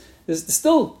is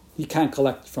still, he can't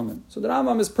collect from him. So the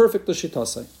Rambam is perfect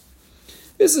l'shitasei.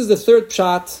 This is the third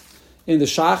pshat in the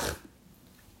Shach,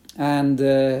 and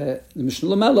the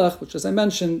Mishnah Melech, which as I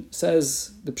mentioned,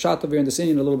 says the pshat over here in the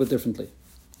Sinyan a little bit differently.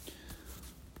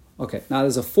 Okay, now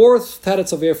there's a fourth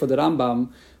teretz over here for the Rambam,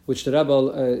 which the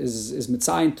Rebbe is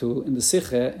mitzayin to in the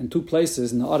Sikhe in two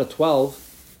places, in the Orah 12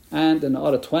 and in the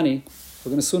Orah 20. We're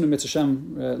going to soon in Mitzvah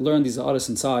Hashem learn these Aris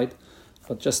inside,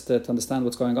 but just to understand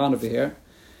what's going on over here.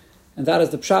 And that is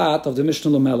the pshat of the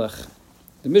Mishnah L'Melech.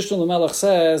 The Mishnah L'Melech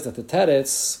says that the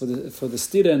teretz for the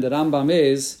stira and the Rambam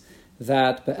is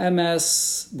that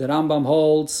be'emes, the Rambam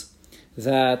holds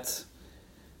that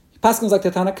Paskins like the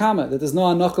Tanakama, that there's no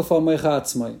anocha for Moicha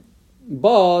Atzmai.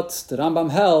 But the Rambam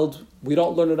held, we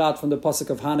don't learn it out from the pasuk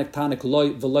of Hanek Tanek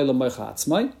Loi V'Loi Moicha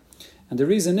Atzmai. And the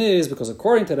reason is because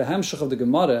according to the Hemshech of the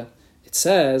Gemara, it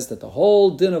says that the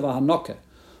whole din of a Hanoka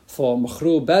for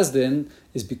Machru Bezdin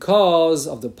is because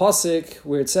of the pasuk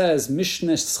where it says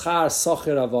Mishne Schar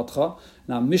Socher Avotcha.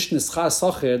 Now Mishne Schar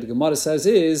Socher, the Gemara says,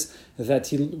 is that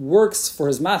he works for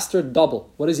his master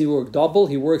double. What does he work double?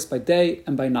 He works by day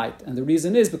and by night. And the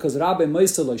reason is because Rabbi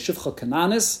Fishel Oster Shivcha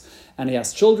Kananis, and he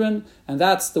has children, and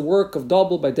that's the work of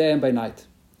double by day and by night.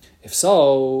 If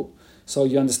so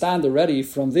you understand already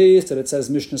from this that it says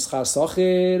Mishne Schar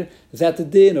Socher, that the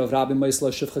din of Rabbi Fishel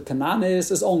Shivcha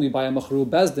Kananis is only by a Machru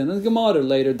Bezdin, and the Gemara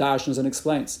later dashes and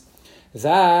explains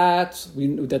that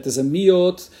there's a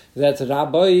miyut that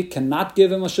Rabbi cannot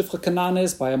give him a Shivcha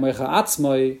Kananis by a Moicha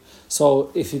Atzmai.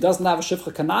 So if he doesn't have a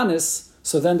Shivcha Kananis,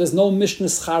 so then there's no Mishne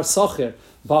Schar Socher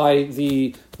by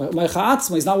the Moicha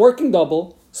Atzmai. He's not working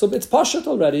double. So it's pashut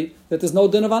already that there's no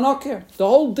din of anok here. The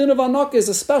whole din of anok is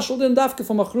a special din dafke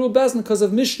for Machru Bezdin because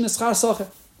of Mishne Schar Socher.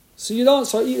 So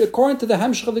according to the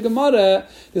Hemshech of the Gemara,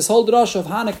 this whole drush of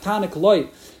Hanek Tanek Loi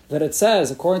that it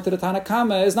says according to the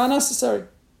Tanakama is not necessary.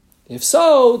 If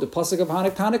so, the pasuk of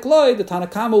Hanek Tanek Loi, the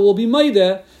Tanakama will be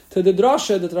meide to the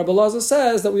drasha that Rabbi Lazar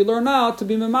says that we learn out to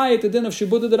be memayit the din of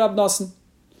Shibuda de Rab Nosson.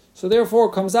 So therefore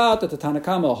it comes out that the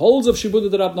Tanakama holds of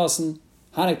Shibuda de Rab Nosson.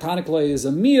 Hanek Tanek Loi is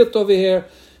a miyut over here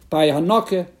by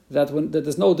Hanoke, that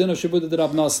there's no din of Shibuda de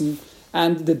Rab Nosson,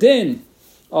 and the din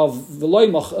of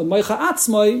V'loi Moicha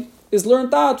Atzmai is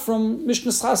learned out from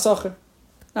Mishne Schar Socher.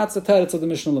 That's the teretz of the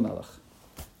Mishnah L'Melech.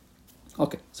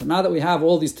 Okay, so now that we have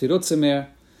all these tirutzim here,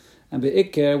 and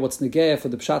be'ikir, what's negeah for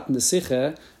the pshat and the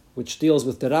siche, which deals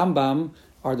with the Rambam,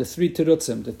 are the three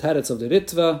tirutzim, the teretz of the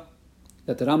Ritva,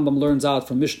 that the Rambam learns out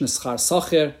from Mishne Schar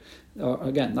Socher, or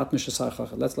again, not Mishne Schar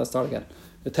Socher, let's start again.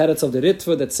 The teretz of the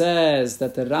Ritva that says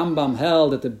that the Rambam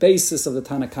held that the basis of the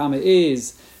Tanakama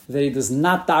is that he does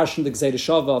not darshan the Gzeir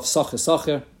Shava of Socher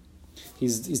Socher.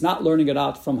 He's not learning it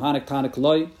out from Hanek Tanek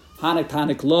Loi. Hanek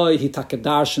Tanek Loi, he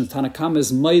takadarshan. Tanakama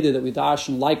is made that we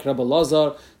darshan like Rabbi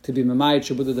Lazar to be memayit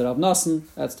Shibuda de Rab Nosson.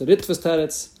 That's the Ritva's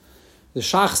teretz. The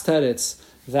Shach's teretz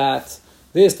that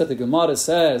the Gemara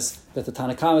says that the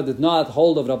Tanakama did not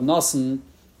hold of Rab Nosson,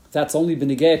 that's only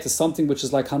benegate to something which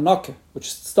is like Hanoke, which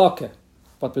is tzedakah.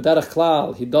 But b'derech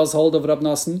klal, he does hold of Rab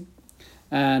Nosson.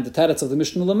 And the teretz of the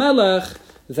Mishnah L'Melech,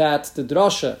 that the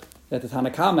drasha, that the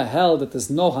Tanakama held that there's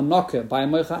no Hanoke by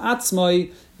Moicha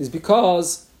Atzmai, is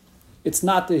because he's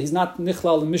not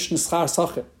nichlal in Mishne Schar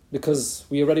Socher. Because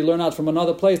we already learned out from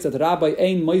another place that Rabbi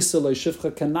Ein Moisel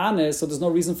Shivcha Kananes, so there's no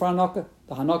reason for Hanoke.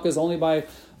 The Hanoke is only by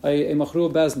a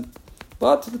Machru Bezdin.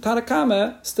 But the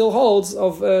Tanakama still holds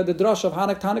of the drush of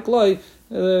Hanek Tanek Loi,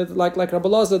 like Rabbi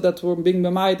Lazar, that were being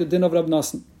memayit the din of Rab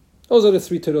Nosson. Those are the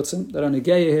three terutzim that are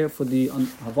negeya here for the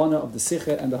Havana of the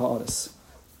Sicha and the Ha'aris.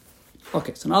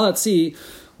 Okay, so now let's see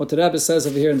what the Rebbe says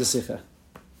over here in the Sicha.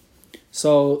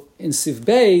 So in Sif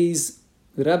Beis,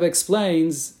 the Rebbe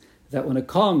explains that when it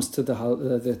comes to the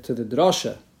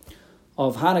drasha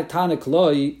of Hanek Tanek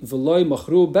Loi V'loi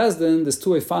Machru Bezdin, there's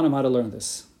two efanim how to learn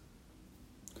this.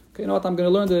 Okay, you know what? I'm going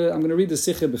to read the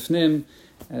Sicha B'fnim,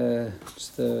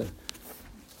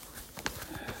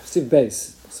 Sif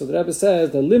Beis. So the Rebbe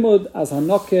says the limud as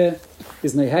Hanoke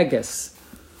is neheges.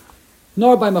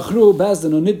 Nor by Machru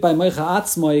Bezdin und nicht by Moicha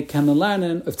Atzmai can man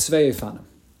lernen auf zwei efanim.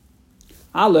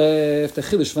 Aleph, the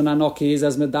Chiddush von Hanoke is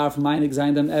as mit darf meinig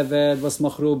sein dem Eved was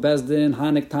Machru Bezdin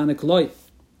Hanek Tanek Loi.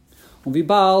 Und wie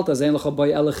bald, als ähnlich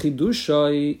bei alle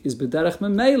Chidushoi is bederech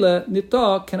memele nicht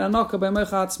da can Hanoke by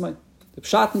Moicha Atzmai. The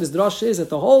pshat in this drasha is that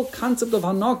the whole concept of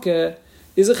Hanoke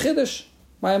is a chiddush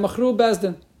by a Machru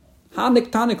Bezdin. Hanek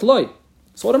Tanek Loi.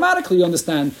 So automatically you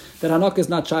understand that Hanoke is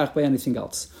not shaykh by anything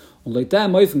else. Und like that,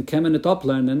 moifen kemen it up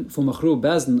learning from Machru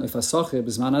Bezdin if a soche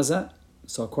bisman hazeh.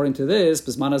 So according to this,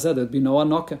 bisman hazeh there'd be no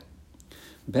Hanoke.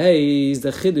 Beis,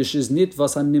 the chiddush is nit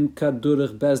was an nimka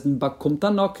durch Bezdin bakumt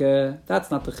Hanoke.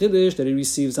 That's not the chiddush that he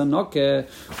receives Hanoke.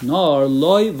 Nor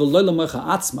loy v'loy l'moicha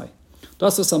atzmai.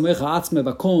 Das was a Moicha Atzmai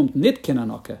bekommt, nicht kein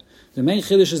Hanoke. The main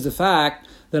chiddush is the fact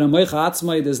that a Moicha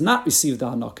Atzmai does not receive the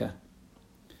Hanoke.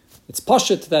 It's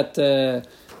pashut that a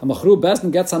Machru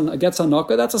Bezdin gets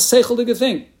Hanoke, that's a seicheliger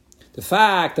thing. The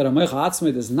fact that a Moicha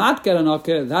Atzmai does not get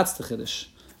Hanoke, that's the chiddush.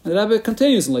 And the Rebbe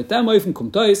continues, like them oifen kum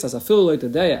tois, as I feel like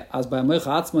today, as by Moicha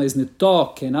Atzma is nicht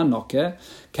da kein Anoke,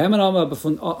 keben aber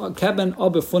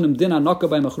von dem Din Anoke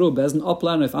bei Machru Besen,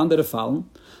 ableinen auf andere Fallen,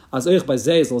 als euch bei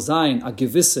sie soll sein, a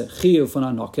gewisse Chiyuv von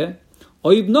Anoke,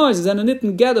 oib nois, is eine nicht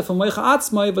ein Gede von Moicha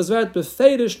Atzma, was wird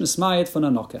befeirisch nesmayet von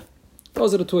Anoke.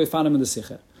 Those are the two Eifanim in the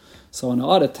Sicher. So in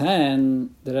order 10,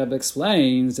 the Rebbe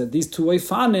explains that these two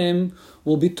Eifanim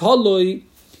will be toloi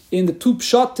in the two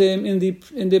pshatim in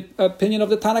the opinion of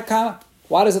the Tanakama.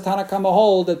 Why does the Tanakama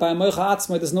hold that by Moicha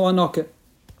Atzma there's no Anoke?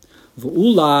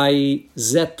 V'ulai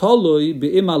zet toloi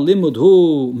be'ima limud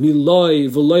hu miloi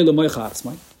v'loi lemoicha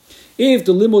Atzma. If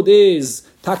the limud is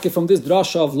take from this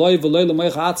drasha of loy v'loy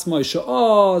lemoicha Atzma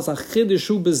she'oz achidish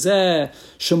hu bezeh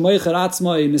shemoicha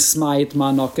Atzma nismayit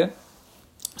ma'anoke.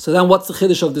 So then what's the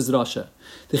chiddush of this drasha?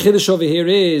 The chiddush over here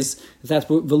is that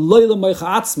we're being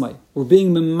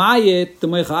memayet the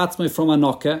moicha atzmai from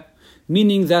anoke,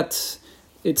 meaning that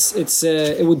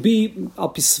it would be al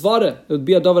pisvara, it would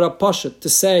be a davar apashat to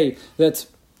say that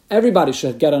everybody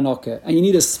should get anoke, and you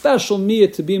need a special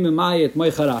miyat to be memayet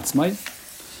moicha atzmai.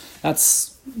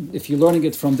 That's if you're learning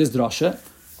it from this drasha.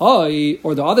 Or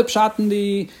the other pshat in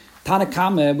the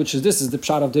Tanakame, which is this is the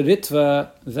pshat of the Ritva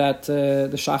that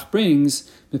the Shach brings.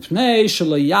 Mipnei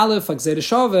shelo yalef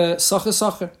ha'gzereshove sacher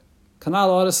sacher. Kanal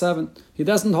order 7. He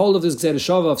doesn't hold of this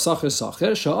gzereshove of sacher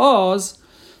sacher. She'oz.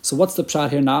 So what's the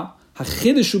pshat here now?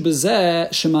 Hachidishu bezeh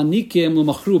shemanikim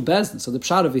l'machru bezdin. So the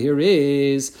pshat over here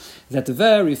is that the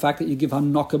very fact that you give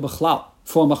hanokah b'chlal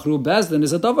for machru bezdin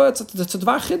is a davar. It's a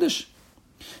dvar chidish.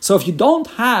 So if you don't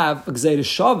have a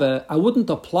gzereshove, I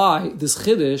wouldn't apply this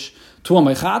chidish to a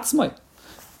moicha atzmai.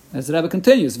 As the Rebbe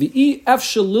continues, V'i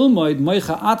efshel lilmoid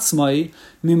moicha atzmai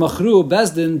mi machru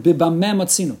bezdin b'bameh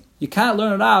matzinu. You can't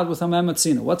learn it out with a meh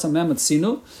matzinu. What's a meh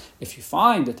matzinu? If you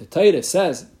find that the Torah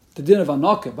says the din of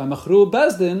anoke by machru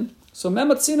bezdin, so meh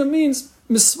matzinu means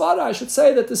misvara. I should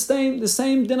say that the same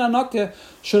din anoke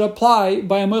should apply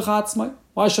by a moicha atzmai.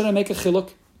 Why should I make a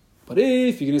chiluk? But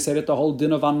if you're going to say that the whole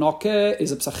din of anoke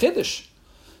is a psachidish,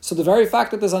 so the very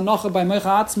fact that there's a nocha by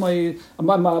Moicha Atzmai,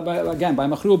 again, by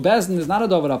Machru Bezdin is not a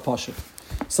dover apashit.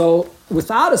 So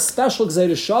without a special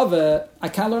Gzeir Shove, I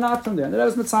can't learn out from there. And that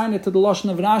was Mitzayne to the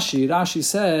Lashon of Rashi. Rashi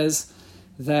says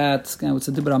that, again, it's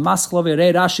a Dibra Maschel,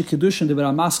 Rei Rashi Kedushin,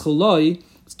 Dibra Maschel Loi,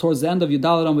 it's towards the end of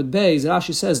Yudal with Beis,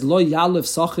 Rashi says, Loi Yalev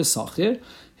Sachir Sachir,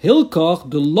 Hilkoch,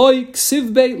 the Loi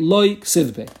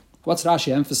Ksivbe. What's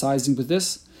Rashi emphasizing with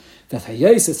this? That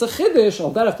hayes it's a chiddush,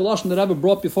 or that if the lashon the Rebbe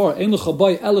brought before, ein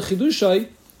lechaboy ele chidushai.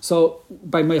 So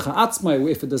by Moicha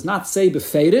Atzmai, if it does not say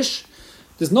befeirish,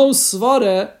 there's no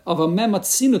svara of a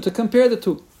mematzinu to compare the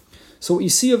two. So what you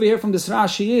see over here from this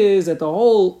Rashi is that the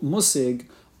whole musig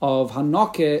of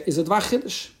Hanoke is a dvar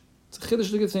chiddush. It's a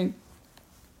chiddush, good thing.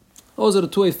 Those are the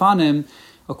two Eifanim,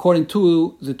 according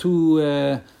to the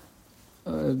two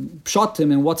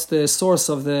pshatim, and what's the source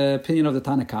of the opinion of the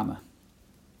Tanakama.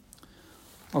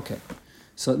 Okay,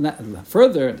 so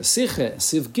further, the Siche,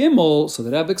 Siv Gimel, so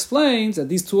the Rebbe explains that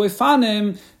these two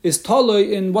Eifanim is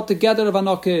toloi in what the gather of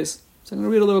Anoke is. So I'm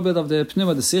going to read a little bit of the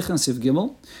Pnima, the Siche and Siv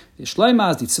Gimel. The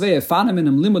Shleimas, die zwei Eifanim in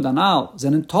dem Limud Anal,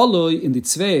 sind toloi in die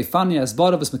zwei Eifanim as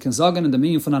Barav, was man kann sagen in der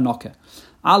Minion von Anoke.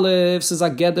 Aleph, es ist a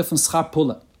gather von Schar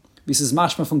Pulle. Wie es ist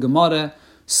Mashma von Gemara,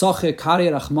 Soche Kari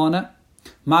Rachmane,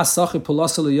 Mas Soche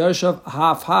Pulosel Yershav,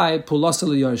 Haf Hai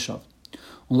Pulosel Yershav.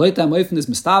 Und Leute am Öfen des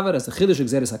Mistaver, als der Chiddush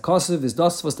Gzeres HaKosev, ist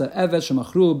das, was der Evet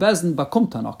Shemachru Bezen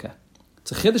bekommt Anoke.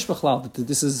 It's a Chiddush Bechlal, that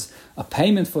this is a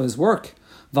payment for his work,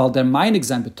 weil der Meinig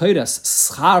sein beteures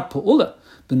Schar Pu'ule,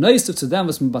 benoist zu dem,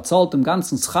 was man bezahlt im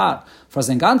ganzen Schar, for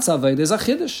sein ganzer Arbeit, is a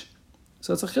Chiddush.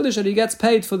 So it's a Chiddush that he gets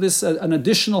paid for this, an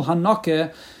additional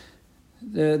Hanoke.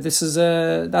 That's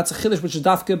a Chiddush which is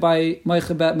dafke by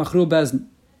Machru Bezen.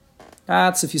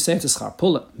 That's if you say it to Schar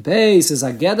Pu'ule. Beis is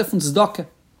a Geder von Tzedakah.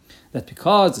 That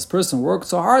because this person worked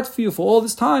so hard for you for all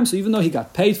this time, so even though he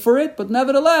got paid for it, but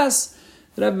nevertheless,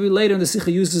 the Rebbe later in the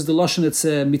Sikha uses the Lashon, it's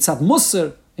mitzat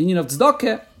musar, in of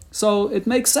tzedakah, so it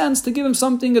makes sense to give him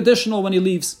something additional when he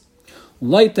leaves.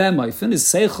 Like that, my friend, is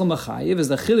seichel mechayiv, is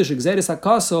the chiddush gzeres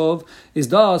hakasov, is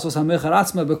das was hamechar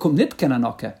atzma bekum nit ken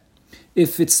anoke.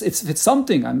 If it's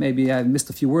something, maybe I missed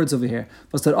a few words over here,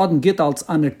 was that Adon git als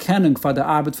anerkennung for the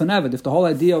Arbeit von Eved. If the whole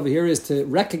idea over here is to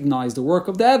recognize the work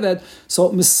of the Eved, so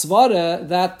misvara,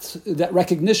 that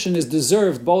recognition is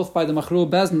deserved both by the Machru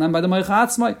Bezdin and by the Moicha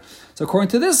Atzmai. So according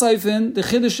to this Eifin, the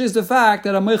Chiddush is the fact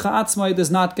that a Moicha Atzmai does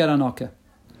not get anoke.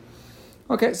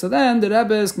 Okay, so then the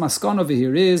Rebbe's maskon over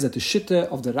here is that the shitta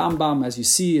of the Rambam, as you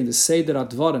see in the Seder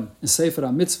HaDvarim, in Sefer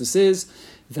HaMitzvahs, is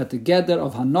that the Geder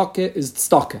of Hanoke is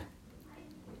tzedakah.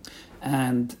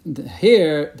 And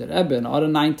here, the Rebbe in Order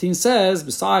 19 says,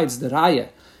 besides the Raya,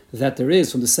 that there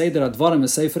is from the Seder Advarim and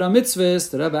Sefer HaMitzvahs,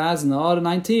 the Rebbe adds in the order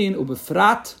 19,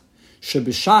 Ubefrat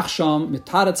shebishach sham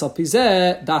mitaretz al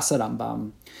pizeh das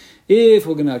Rambam. If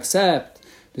we're going to accept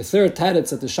the third teretz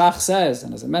that the Shach says,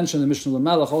 and as I mentioned, the Mishnah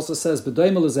Lamelech also says,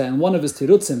 B'doimel in one of his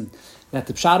tirutzim, that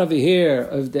the pshat over here,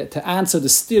 to answer the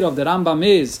stir of the Rambam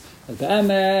is, that the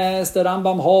MS, the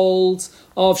Rambam holds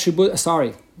of Shibud,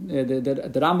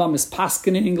 the Rambam is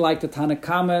paskening like the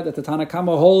Tanakama, that the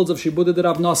Tanakama holds of Shibud the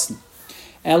Rav Nosson.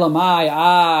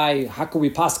 Elamai, how can we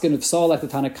pasken if so, like the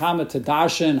Tanakama, to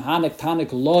darshan, hanek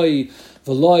tanek loy,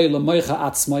 v'loy l'moicha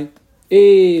atzmai?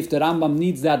 If the Rambam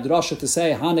needs that drasha to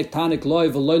say hanek tanek loy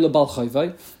v'loy lebal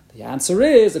chayvay, the answer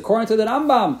is, according to the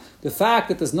Rambam, the fact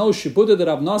that there's no shibuda the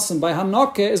Rav Nosson by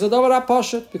hanoke is a davar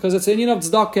apashet, because it's a din of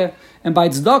tzedakah, and by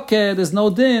tzedakah there's no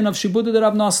din of shibuda the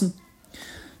Rav Nosson.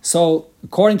 So,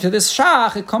 according to this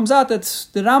shach, it comes out that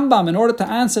the Rambam, in order to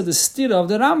answer the stira of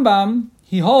the Rambam,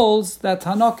 he holds that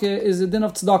hanoke is a din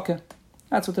of tzedakah.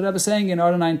 That's what the Rebbe is saying in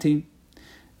order 19.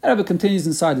 The Rebbe continues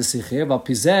inside the Sikhe, weil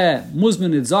Pizeh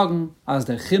muzmen nit sagen, as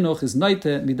der Chinuch is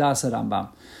neite midas Rambam.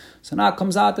 So now it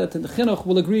comes out that the Chinuch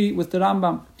will agree with the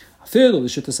Rambam. Afil, the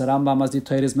Shittas Rambam, as die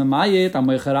Teure is memayet, am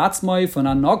moicher atzmoi von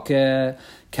Anoke,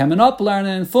 kemen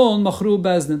ablernen von Machru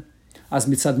Bezdin. As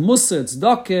mitzad Musser,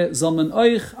 Tzedake, soll man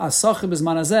euch, as Sache bis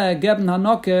Manazeh, geben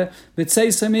Hanoke,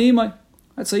 b'tzeise meimoi.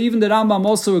 So even the Rambam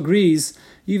also agrees,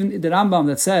 even the Rambam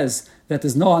that says that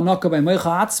there's no Hanoke by moicher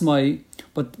atzmoi,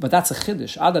 but that's a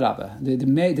chiddush. Adarabah.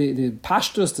 The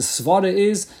pashtus, the svara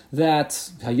is that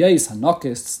hayais hanoke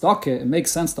is tzedakah. It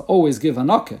makes sense to always give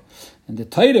hanoke, and the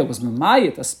Torah was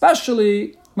memayit,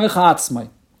 especially meicha atzmai.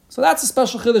 So that's a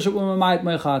special chiddush of memayit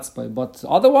meicha atzmai. But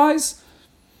otherwise,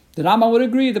 the Rambam would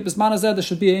agree that bisman hazeh there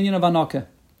should be an union of hanoke.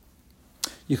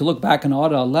 You can look back in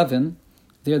Orah 11.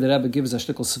 There, the Rebbe gives a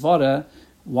shtickle svara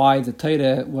why the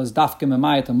Torah was dafke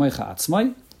memayit and meicha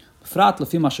atzmai. Frat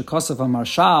lefi ma shekosav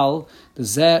HaMarshal, the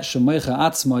zeh shemoicha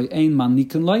atzmoi ein man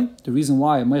niken loy. The reason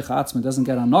why moicha atzmoi doesn't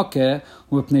get hanoke,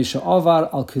 mipnei she'ovar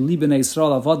al keli b'nei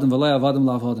Yisrael avodim v'lei avodim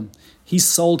la'avodim. He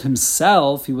sold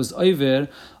himself. He was over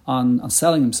on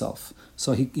selling himself.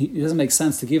 So it doesn't make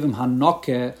sense to give him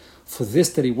hanoke for this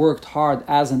that he worked hard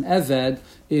as an eved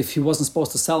if he wasn't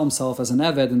supposed to sell himself as an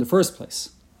eved in the first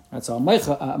place. Right? So a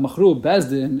machru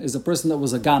bezdin is a person that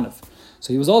was a ganav.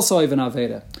 So he was also even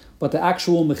aveda. But the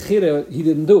actual mechira he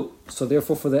didn't do. So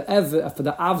therefore, for the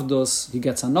avdos he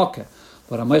gets hanoke.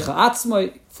 But a meicha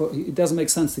atzmai, it doesn't make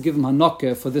sense to give him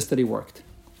hanoke for this that he worked.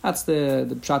 That's the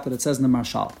pshat that it says in the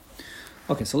Marshal.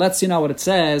 Okay, so let's see now what it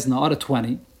says in the Orah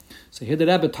 20. So here the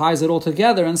Rebbe ties it all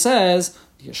together and says,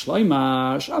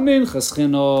 Yeshloimash amin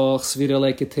chaschinoch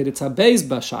svirelei ketiritz habeis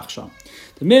b'shachsham.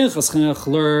 The Minchas Chinuch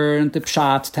learned the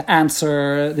pshat to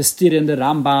answer the stir in the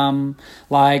Rambam,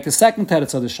 like the second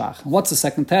teretz of the Shach. And what's the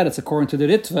second teretz according to the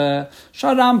Ritva?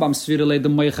 Shah Rambam svirelei the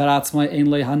moicher atzmai ein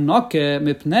lei hanoke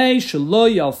mipnei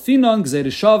shelo yalfinon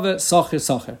gzerishove socher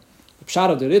socher. The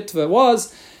pshat of the Ritva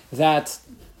was that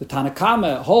the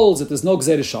Tanakama holds that there's no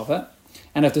gzerishove,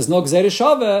 and if there's no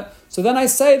gzerishove, so then I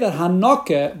say that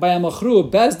hanoke by a machru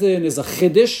bezdin is a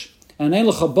chiddush, and ein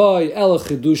lechaboy el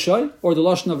chidushay, or the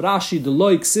lashon of Rashi, the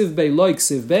loy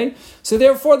ksiv bei. So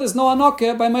therefore, there's no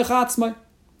hanoke by meichatzmai.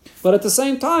 But at the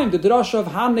same time, the drasha of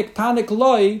hanik tanik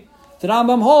loy, the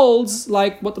Rambam holds,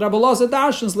 like what Rabbi Lazar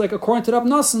darshans, like according to Rav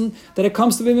Nosson, that it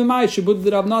comes to be mimayit shibud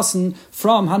the Rav Nosson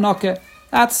from hanoke.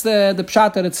 That's the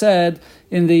pshat that it said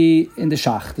in the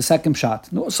shach, the second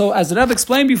pshat. So as the Rebbe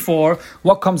explained before,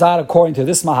 what comes out according to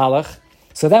this mahalach.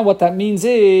 So then what that means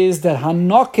is that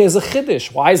Hanoke is a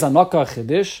chiddush. Why is Hanoke a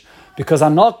chiddush? Because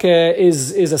Hanoke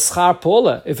is a schar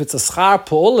po'oleh. If it's a schar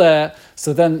po'oleh,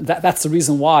 so then that's the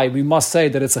reason why we must say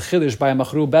that it's a chiddush by a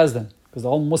machru bezdin. Because the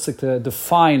whole musik to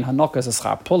define Hanoke as a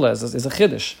schar po'oleh is a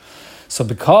chiddush. So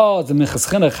because the Minchas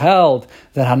Chinuch held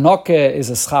that Hanoke is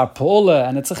a schar po'oleh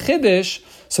and it's a chiddush,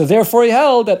 so therefore he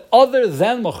held that other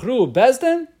than machru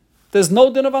bezdin, there's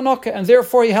no din of Hanoke, and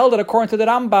therefore he held it according to the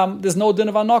Rambam, there's no din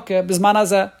of Hanoke, bisman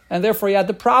hazeh, and therefore he had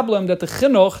the problem that the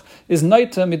Chinuch is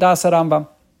noite midas Rambam.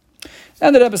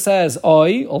 And the Rebbe says,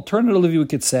 alternatively we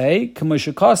could say,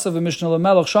 K'moishikasav v'Mishnah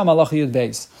Lamelech sham alach yud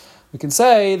beis. We can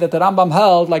say that the Rambam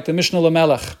held like the Mishnah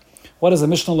Lamelech. What does the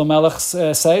Mishnah Lamelech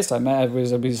say? So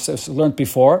we learned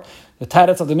before. The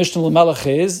teretz of the Mishnah Lamelech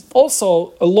is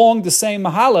also along the same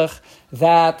mahalach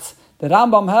that the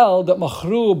Rambam held that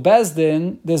Machru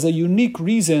Bezdin, there's a unique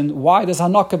reason why there's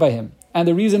Hanoke by him. And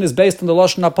the reason is based on the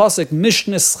Lashon HaPasuk,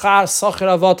 Mishne Schar Socher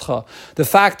Avatcha. The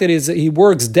fact that he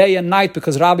works day and night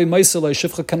because Rabbi Moiselei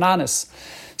Shivcha Kananis.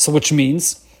 So which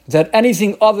means that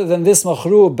anything other than this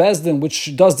Machru Bezdin,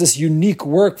 which does this unique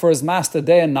work for his master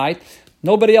day and night,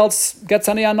 nobody else gets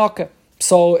any Hanoke.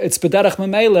 So it's bederach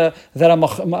memele that a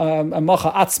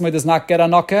macha atzmai does not get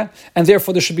anaka, and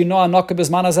therefore there should be no anaka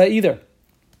bezman hazeh either.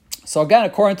 So again,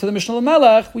 according to the Mishnah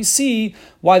Lamelech, we see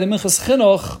why the Minchas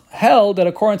Chinuch held that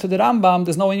according to the Rambam,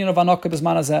 there's no inyan of anaka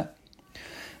bezman hazeh.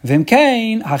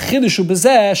 V'imkein hachidushu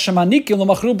bezeh shemanikim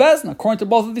l'machru bezna. According to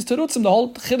both of these terutzim, the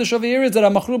whole chidush over here is that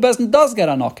a machru bezna does get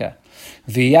anaka.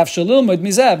 V'yav shalilmud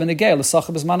mizeh v'negei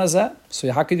l'sacha bezman hazeh.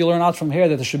 So how could you learn out from here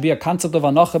that there should be a concept of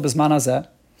anaka bezman hazeh?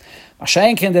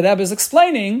 Mashenkin, the Rebbe is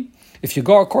explaining, if you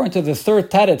go according to the third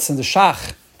teretz in the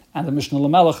Shach and the Mishnah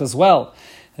Lamelech as well,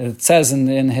 it says in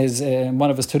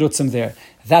one of his terutzim there,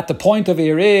 that the point of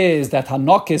here is that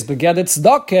Hanok is begedet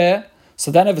tzedakah. So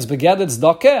then if it's begedet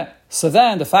tzedakah, so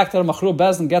then the fact that a Machru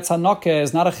Bezdin gets Hanokah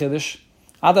is not a Chiddush.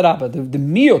 Adarabba, the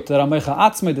miyut that a Meicha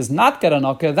Atzmai does not get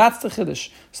Hanokah, that's the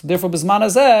Chiddush. So therefore, Bizman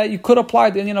Hazeh, you could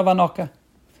apply the inyan of Hanokah.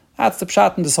 That's the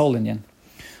pshat in this whole inyan.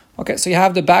 Okay, so you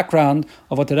have the background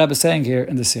of what the Rebbe is saying here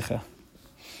in the Sikha.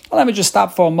 Well, let me just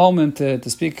stop for a moment to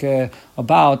speak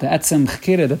about the etzem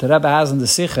chkira that the Rebbe has in the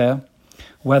Sikha,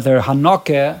 whether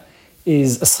Hanokah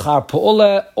is a schar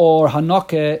po'ole or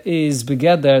Hanokah is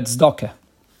begeder tzedakah.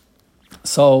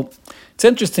 So it's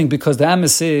interesting because the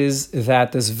emes is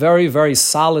that there's very, very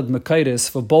solid mekayris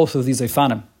for both of these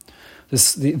ifanim. The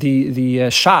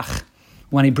Shach,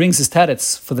 when he brings his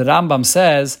teretz for the Rambam,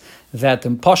 says that the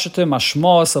Pashatim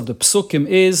Ashmos of the Psukim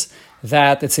is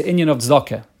that it's an inyan of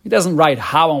tzedakah. He doesn't write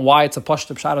how and why it's a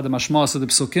Pashatim Pshat of the Mashmos of the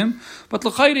Psukim, but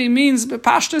l'chayri means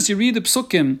Pashtus. You read the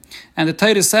Psukim, and the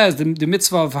Torah says the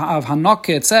mitzvah of Hanokah.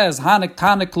 It says Hanek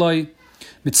Tanek Loi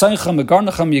Mitzaycha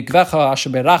Megarnacham Yigvecha Asher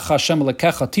Beracha Hashem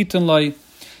Lekecha Titan Loi.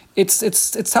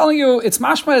 It's telling you, it's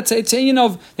mashma. It's inyan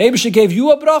of the Eibusha gave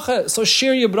you a bracha, so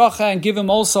share your bracha and give him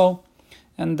also.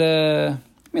 And it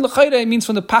means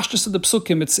from the pashtus of the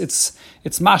psukim,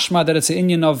 it's mashma that it's an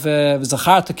inyan of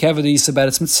v'zachar tekev the yisabed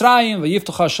it's Mitzrayim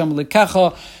v'yivtocha Hashem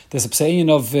lekecha. There's a inyan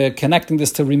of connecting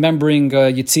this to remembering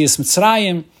Yitzias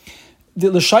Mitzrayim.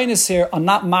 The l'shaynis here are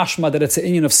not mashma that it's an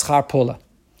inyan of schar pola.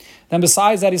 Then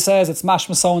besides that, he says it's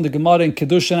mashma so in the Gemara in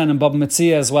Kedushin and in Bab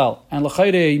Metzia as well. And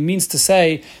l'chayre means to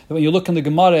say that when you look in the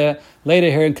Gemara later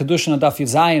here in Kedushin and Daf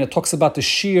Yud Zayin, it talks about the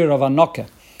shear of Hanokah.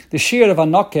 The shear of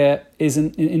Hanokah is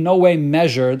in no way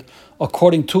measured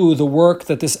according to the work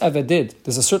that this Eved did.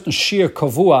 There's a certain shear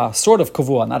kavua, sort of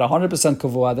kavua, not 100%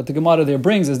 kavua, that the Gemara there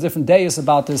brings. There's different days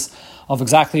about this, of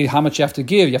exactly how much you have to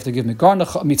give. You have to give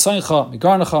migarnacha, mitzaycha,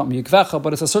 migarnacha, miyikvecha,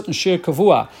 but it's a certain shear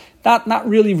kavua. Not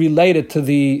really related to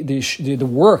the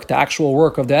work, the actual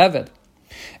work of the Eved.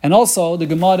 And also the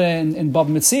Gemara in Bab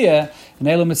Metzia, in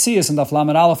Elo Metzias, and Daf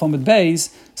Lamed Aleph Amud Beis,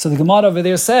 so the Gemara over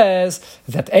there says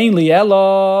that Ein li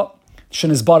elo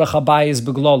shenis barach habayis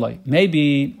begloloi.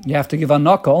 Maybe you have to give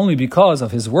Hanokah only because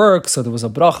of his work, so there was a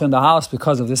bracha in the house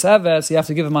because of this Evet, so you have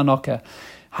to give him Hanokah.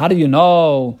 How do you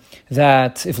know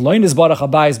that if loin is barach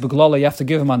habayis begloloi, you have to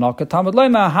give him Hanokah? Tamad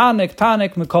loima hanek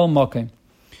tanek mikol mokim.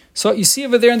 So you see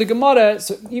over there in the Gemara,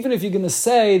 so even if you're going to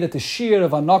say that the shear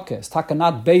of Hanokah is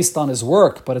not based on his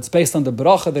work, but it's based on the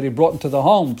bracha that he brought into the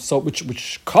home, so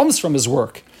which comes from his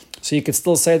work, so you could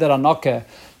still say that Hanokah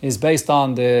is based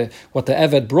on what the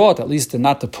Eved brought, at least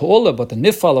not the Pu'ula, but the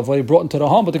Nifal of what he brought into the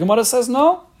home. But the Gemara says,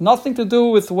 no, nothing to do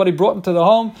with what he brought into the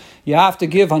home. You have to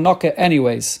give Hanokah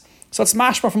anyways. So it's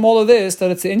mashma from all of this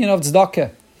that it's the inyan of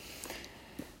tzedakah.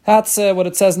 That's what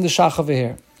it says in the Shach over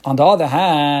here. On the other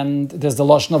hand, there's the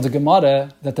Lashon of the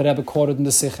Gemara that the Rebbe quoted in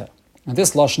the Sikha. And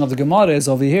this Lashon of the Gemara is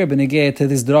over here, benegei to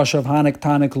this drasha of Hanek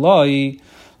Tanek Loi.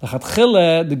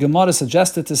 The Gemara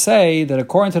suggested to say that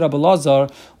according to Rabbi Lazar,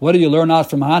 what do you learn out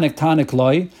from Hanek Tanek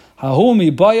Loi? Hahumi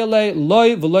bayale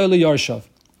Loi v'loi liyarshav.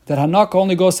 That Hanok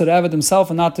only goes to the Eved himself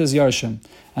and not to his Yarshim.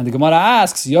 And the Gemara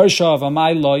asks, Yarshav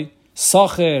amai Loi,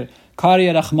 Socher, Kari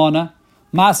Rachmana,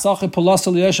 Ma Socher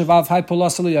Polasal Yashav, Avhai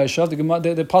Polasal Yashav.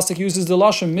 The pasuk uses the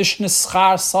Lashon, Mishne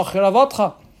Schar Socher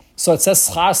Avotcha. So it says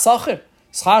Schar Socher.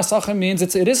 Schar Socher means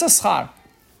it is a Schar.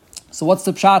 So what's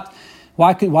the pshat?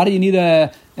 Why do you need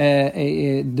a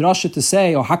drasha to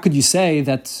say, or how could you say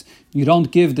that you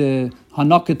don't give the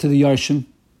Hanokah to the Yarshim?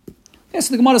 Yes,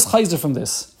 the Gemara is chayzer from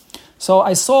this. So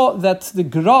I saw that the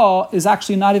Gra is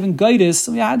actually not even guided.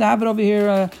 So I had to have it over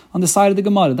here on the side of the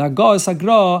Gemara. The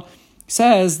Gra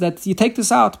says that you take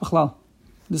this out,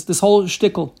 this whole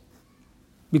shtickle.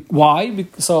 Why?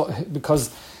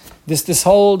 Because this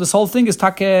whole thing is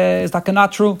taka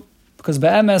not true. Because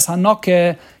be'emes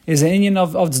Hanokah is an inyan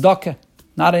of tzedakah,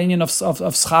 not an inyan of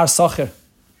schar socher.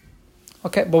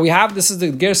 Okay, but this is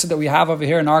the gersa that we have over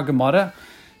here in our Gemara,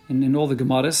 in all the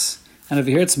Gemaras, and over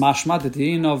here it's mashma that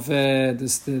the inyan of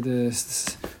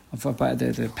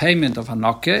the payment of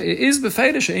Hanokah is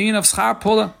befeidish an inyan of schar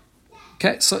pola.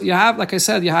 Okay, so you have, like I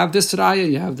said, you have this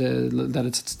raya, you have that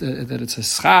it's a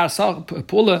schar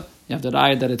pula, you have the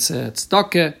raya that it's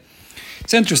tzedakah.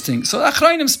 It's interesting. So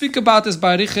Achrayim speak about this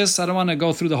by Riches. I don't want to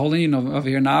go through the whole inyan over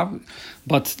here now,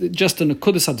 but just in the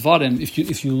Kudus Advarim,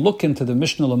 if you look into the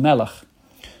Mishnah Lamelech,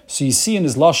 so you see in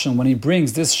his lashon when he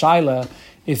brings this shaila,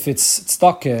 if it's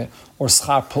tzedakah or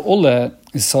schar pa'ula,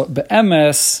 so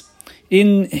be'emes,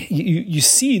 you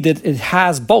see that it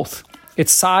has both.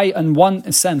 It's sai in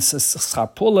one sense, a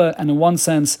schar pa'ula, and in one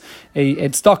sense, a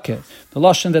tzedakah. The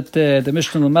lashon that the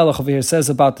Mishnah Lamelech over here says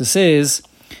about this is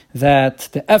that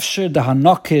the efsher the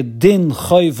hanake din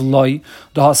choiv loy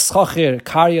the haschacher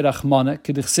karyer rachmane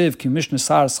kedichsev ki mishne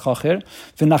sar schacher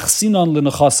v'nachsinon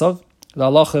lenechasav the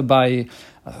halacha by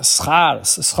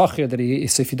schacher that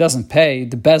if he doesn't pay,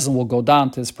 the bezin will go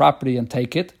down to his property and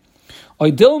take it.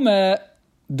 Oidilme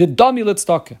the dami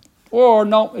litztake, or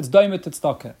no, it's daimit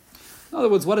tzedakah. In other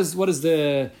words, what is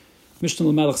the Mishnah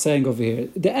Lamelech saying over here?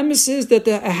 The emes is that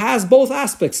it has both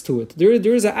aspects to it. There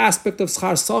is an aspect of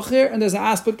schar socher and there's an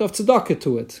aspect of tzedakah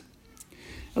to it.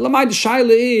 Elamai, the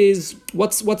shaila is,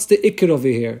 what's the ikir over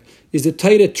here? Is the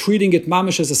Torah treating it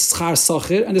mamish as a schar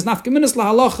socher, and there's nafkaminas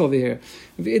lahalacha over here.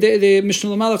 The Mishnah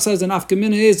Lamelech says the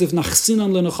nafkamina is if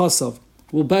nachsinan lenechasav.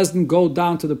 Will Bezdin go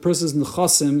down to the person's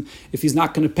nechasim if he's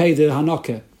not going to pay the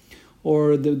hanokeh?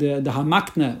 Or the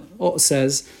hamakna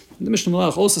says, the Mishnah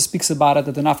Malach also speaks about it,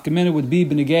 that the nafkamina would be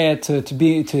benegeh to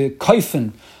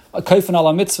kaifen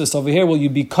ala mitzvahs. Over here, will you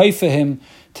be kaifa him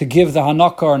to give the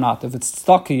hanaka or not? If it's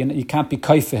tzedakah, you can't be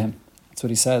kaifa him. That's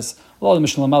what he says. Well, the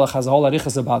Mishnah Malach has a whole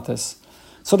arichas about this.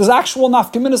 So there's actual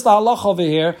nafkaminas lahalach over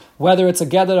here, whether it's a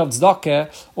gather of tzedakah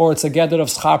or it's a gather of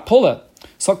schar pula.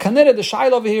 So kanira, the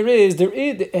shaila over here is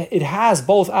it has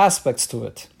both aspects to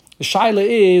it. The shaila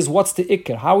is, what's the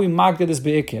ikir? How we magda this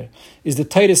be'ikir? Is the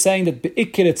Torah saying that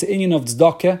be'ikir it's an inyan of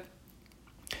tzedakah,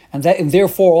 and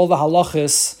therefore all the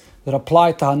halachas that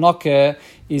apply to hanakah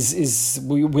is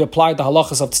we apply the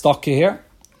halachas of tzedakah here?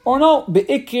 Or no,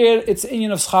 be'ikir it's an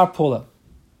inyan of schar pula.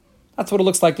 That's what it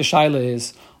looks like the shaila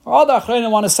is. Or other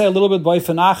achrayim want to say a little bit by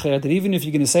fenacher that even if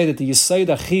you're going to say that the yisayid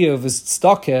achiyuv is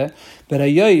tzedakah, but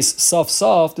ayis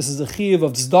sof this is the chiyuv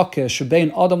of tzedakah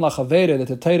shebein adam lachavere, that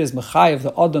the Torah is mechayev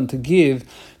the adam to give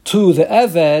to the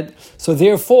eved. So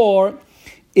therefore,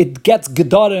 it gets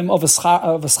gedarim of a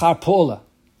schar pola.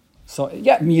 So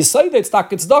yeah, yisayid it's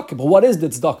tzedakah, but what is the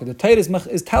tzedakah? The Torah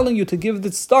is telling you to give the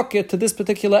tzedakah to this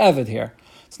particular eved here.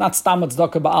 It's not stam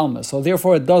tzedakah ba'alma. So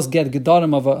therefore, it does get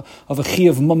gedarim of a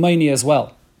chiyuv mamoni as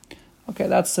well. Okay,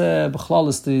 that's b'chlal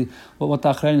is what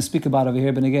the Achrayim speak about over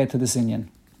here, benegeh to this inyan.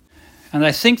 And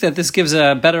I think that this gives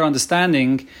a better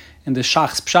understanding in the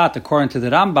Shach's Pshat, according to the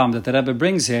Rambam that the Rebbe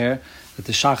brings here, that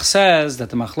the Shach says that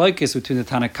the machlokes between the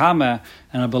Tanakama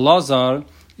and Rabbi Lazar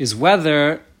is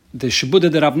whether the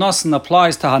Shibuda de Rab Nosson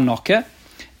applies to Hanokeh,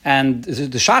 and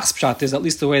the Shach's Pshat is, at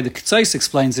least the way the Ketzos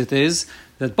explains it, is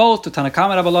that both the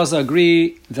Tanakama and Rabbi Lazar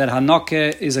agree that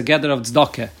Hanokeh is a gather of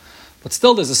tzedakah. But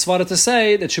still, there's a svara to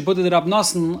say that Shibuda de Rab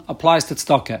Nosson applies to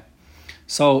tzedakah.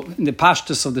 So, in the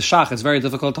pashtus of the Shach, it's very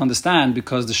difficult to understand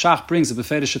because the Shach brings a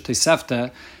beferish Tosefta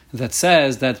that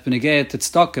says that benegeh to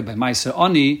tzedakah by Meiser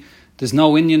Oni, there's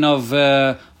no inyan of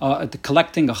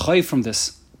collecting a choy from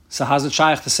this. So, how's it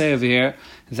shaykh to say over here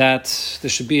that there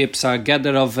should be a psar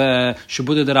gather of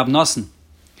Shibuda de Rab Nosson?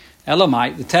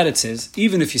 Elamai, the teretz is,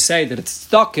 even if you say that it's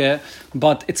tzedakah,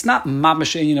 but it's not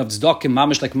mamish inyan of tzedakah,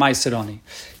 mamish like Meiser Oni.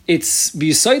 It's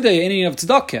b'yisoida inyan of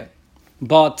tzedakah,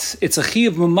 but it's a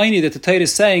chiyuv mamayni that the Torah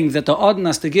is saying that the adon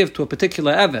has to give to a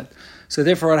particular eved. So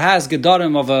therefore, it has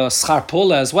gedarim of a schar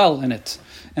pola as well in it,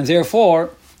 and therefore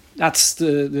that's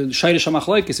the shayrish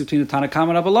hamachloikis between the Tanakam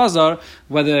and Rabbi Lazar,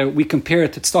 whether we compare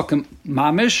it to tzedakah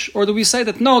mamish or do we say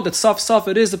that no, that sof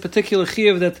it is a particular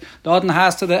chiyuv that the adon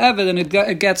has to the eved, and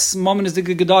it gets moment is the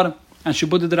gedarim, and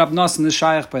Shibuda de Rab Nosson is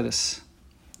shayach by this.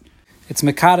 It's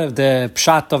mekarev the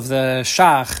pshat of the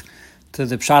Shach to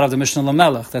the pshat of the Mishnah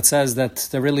Lamelech that says that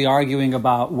they're really arguing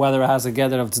about whether it has a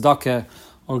gather of tzedakah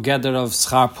or gather of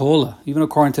schar pola. Even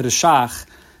according to the Shach,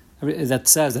 that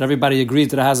says that everybody agrees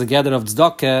that it has a gather of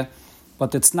tzedakah,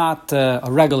 but it's not a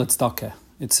regular tzedakah.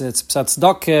 It's psat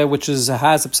tzedakah which has a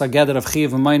psat gather of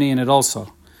chiyuv and money in it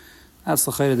also. That's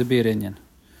the chayre the bir inyan.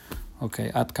 Okay,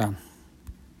 atkan.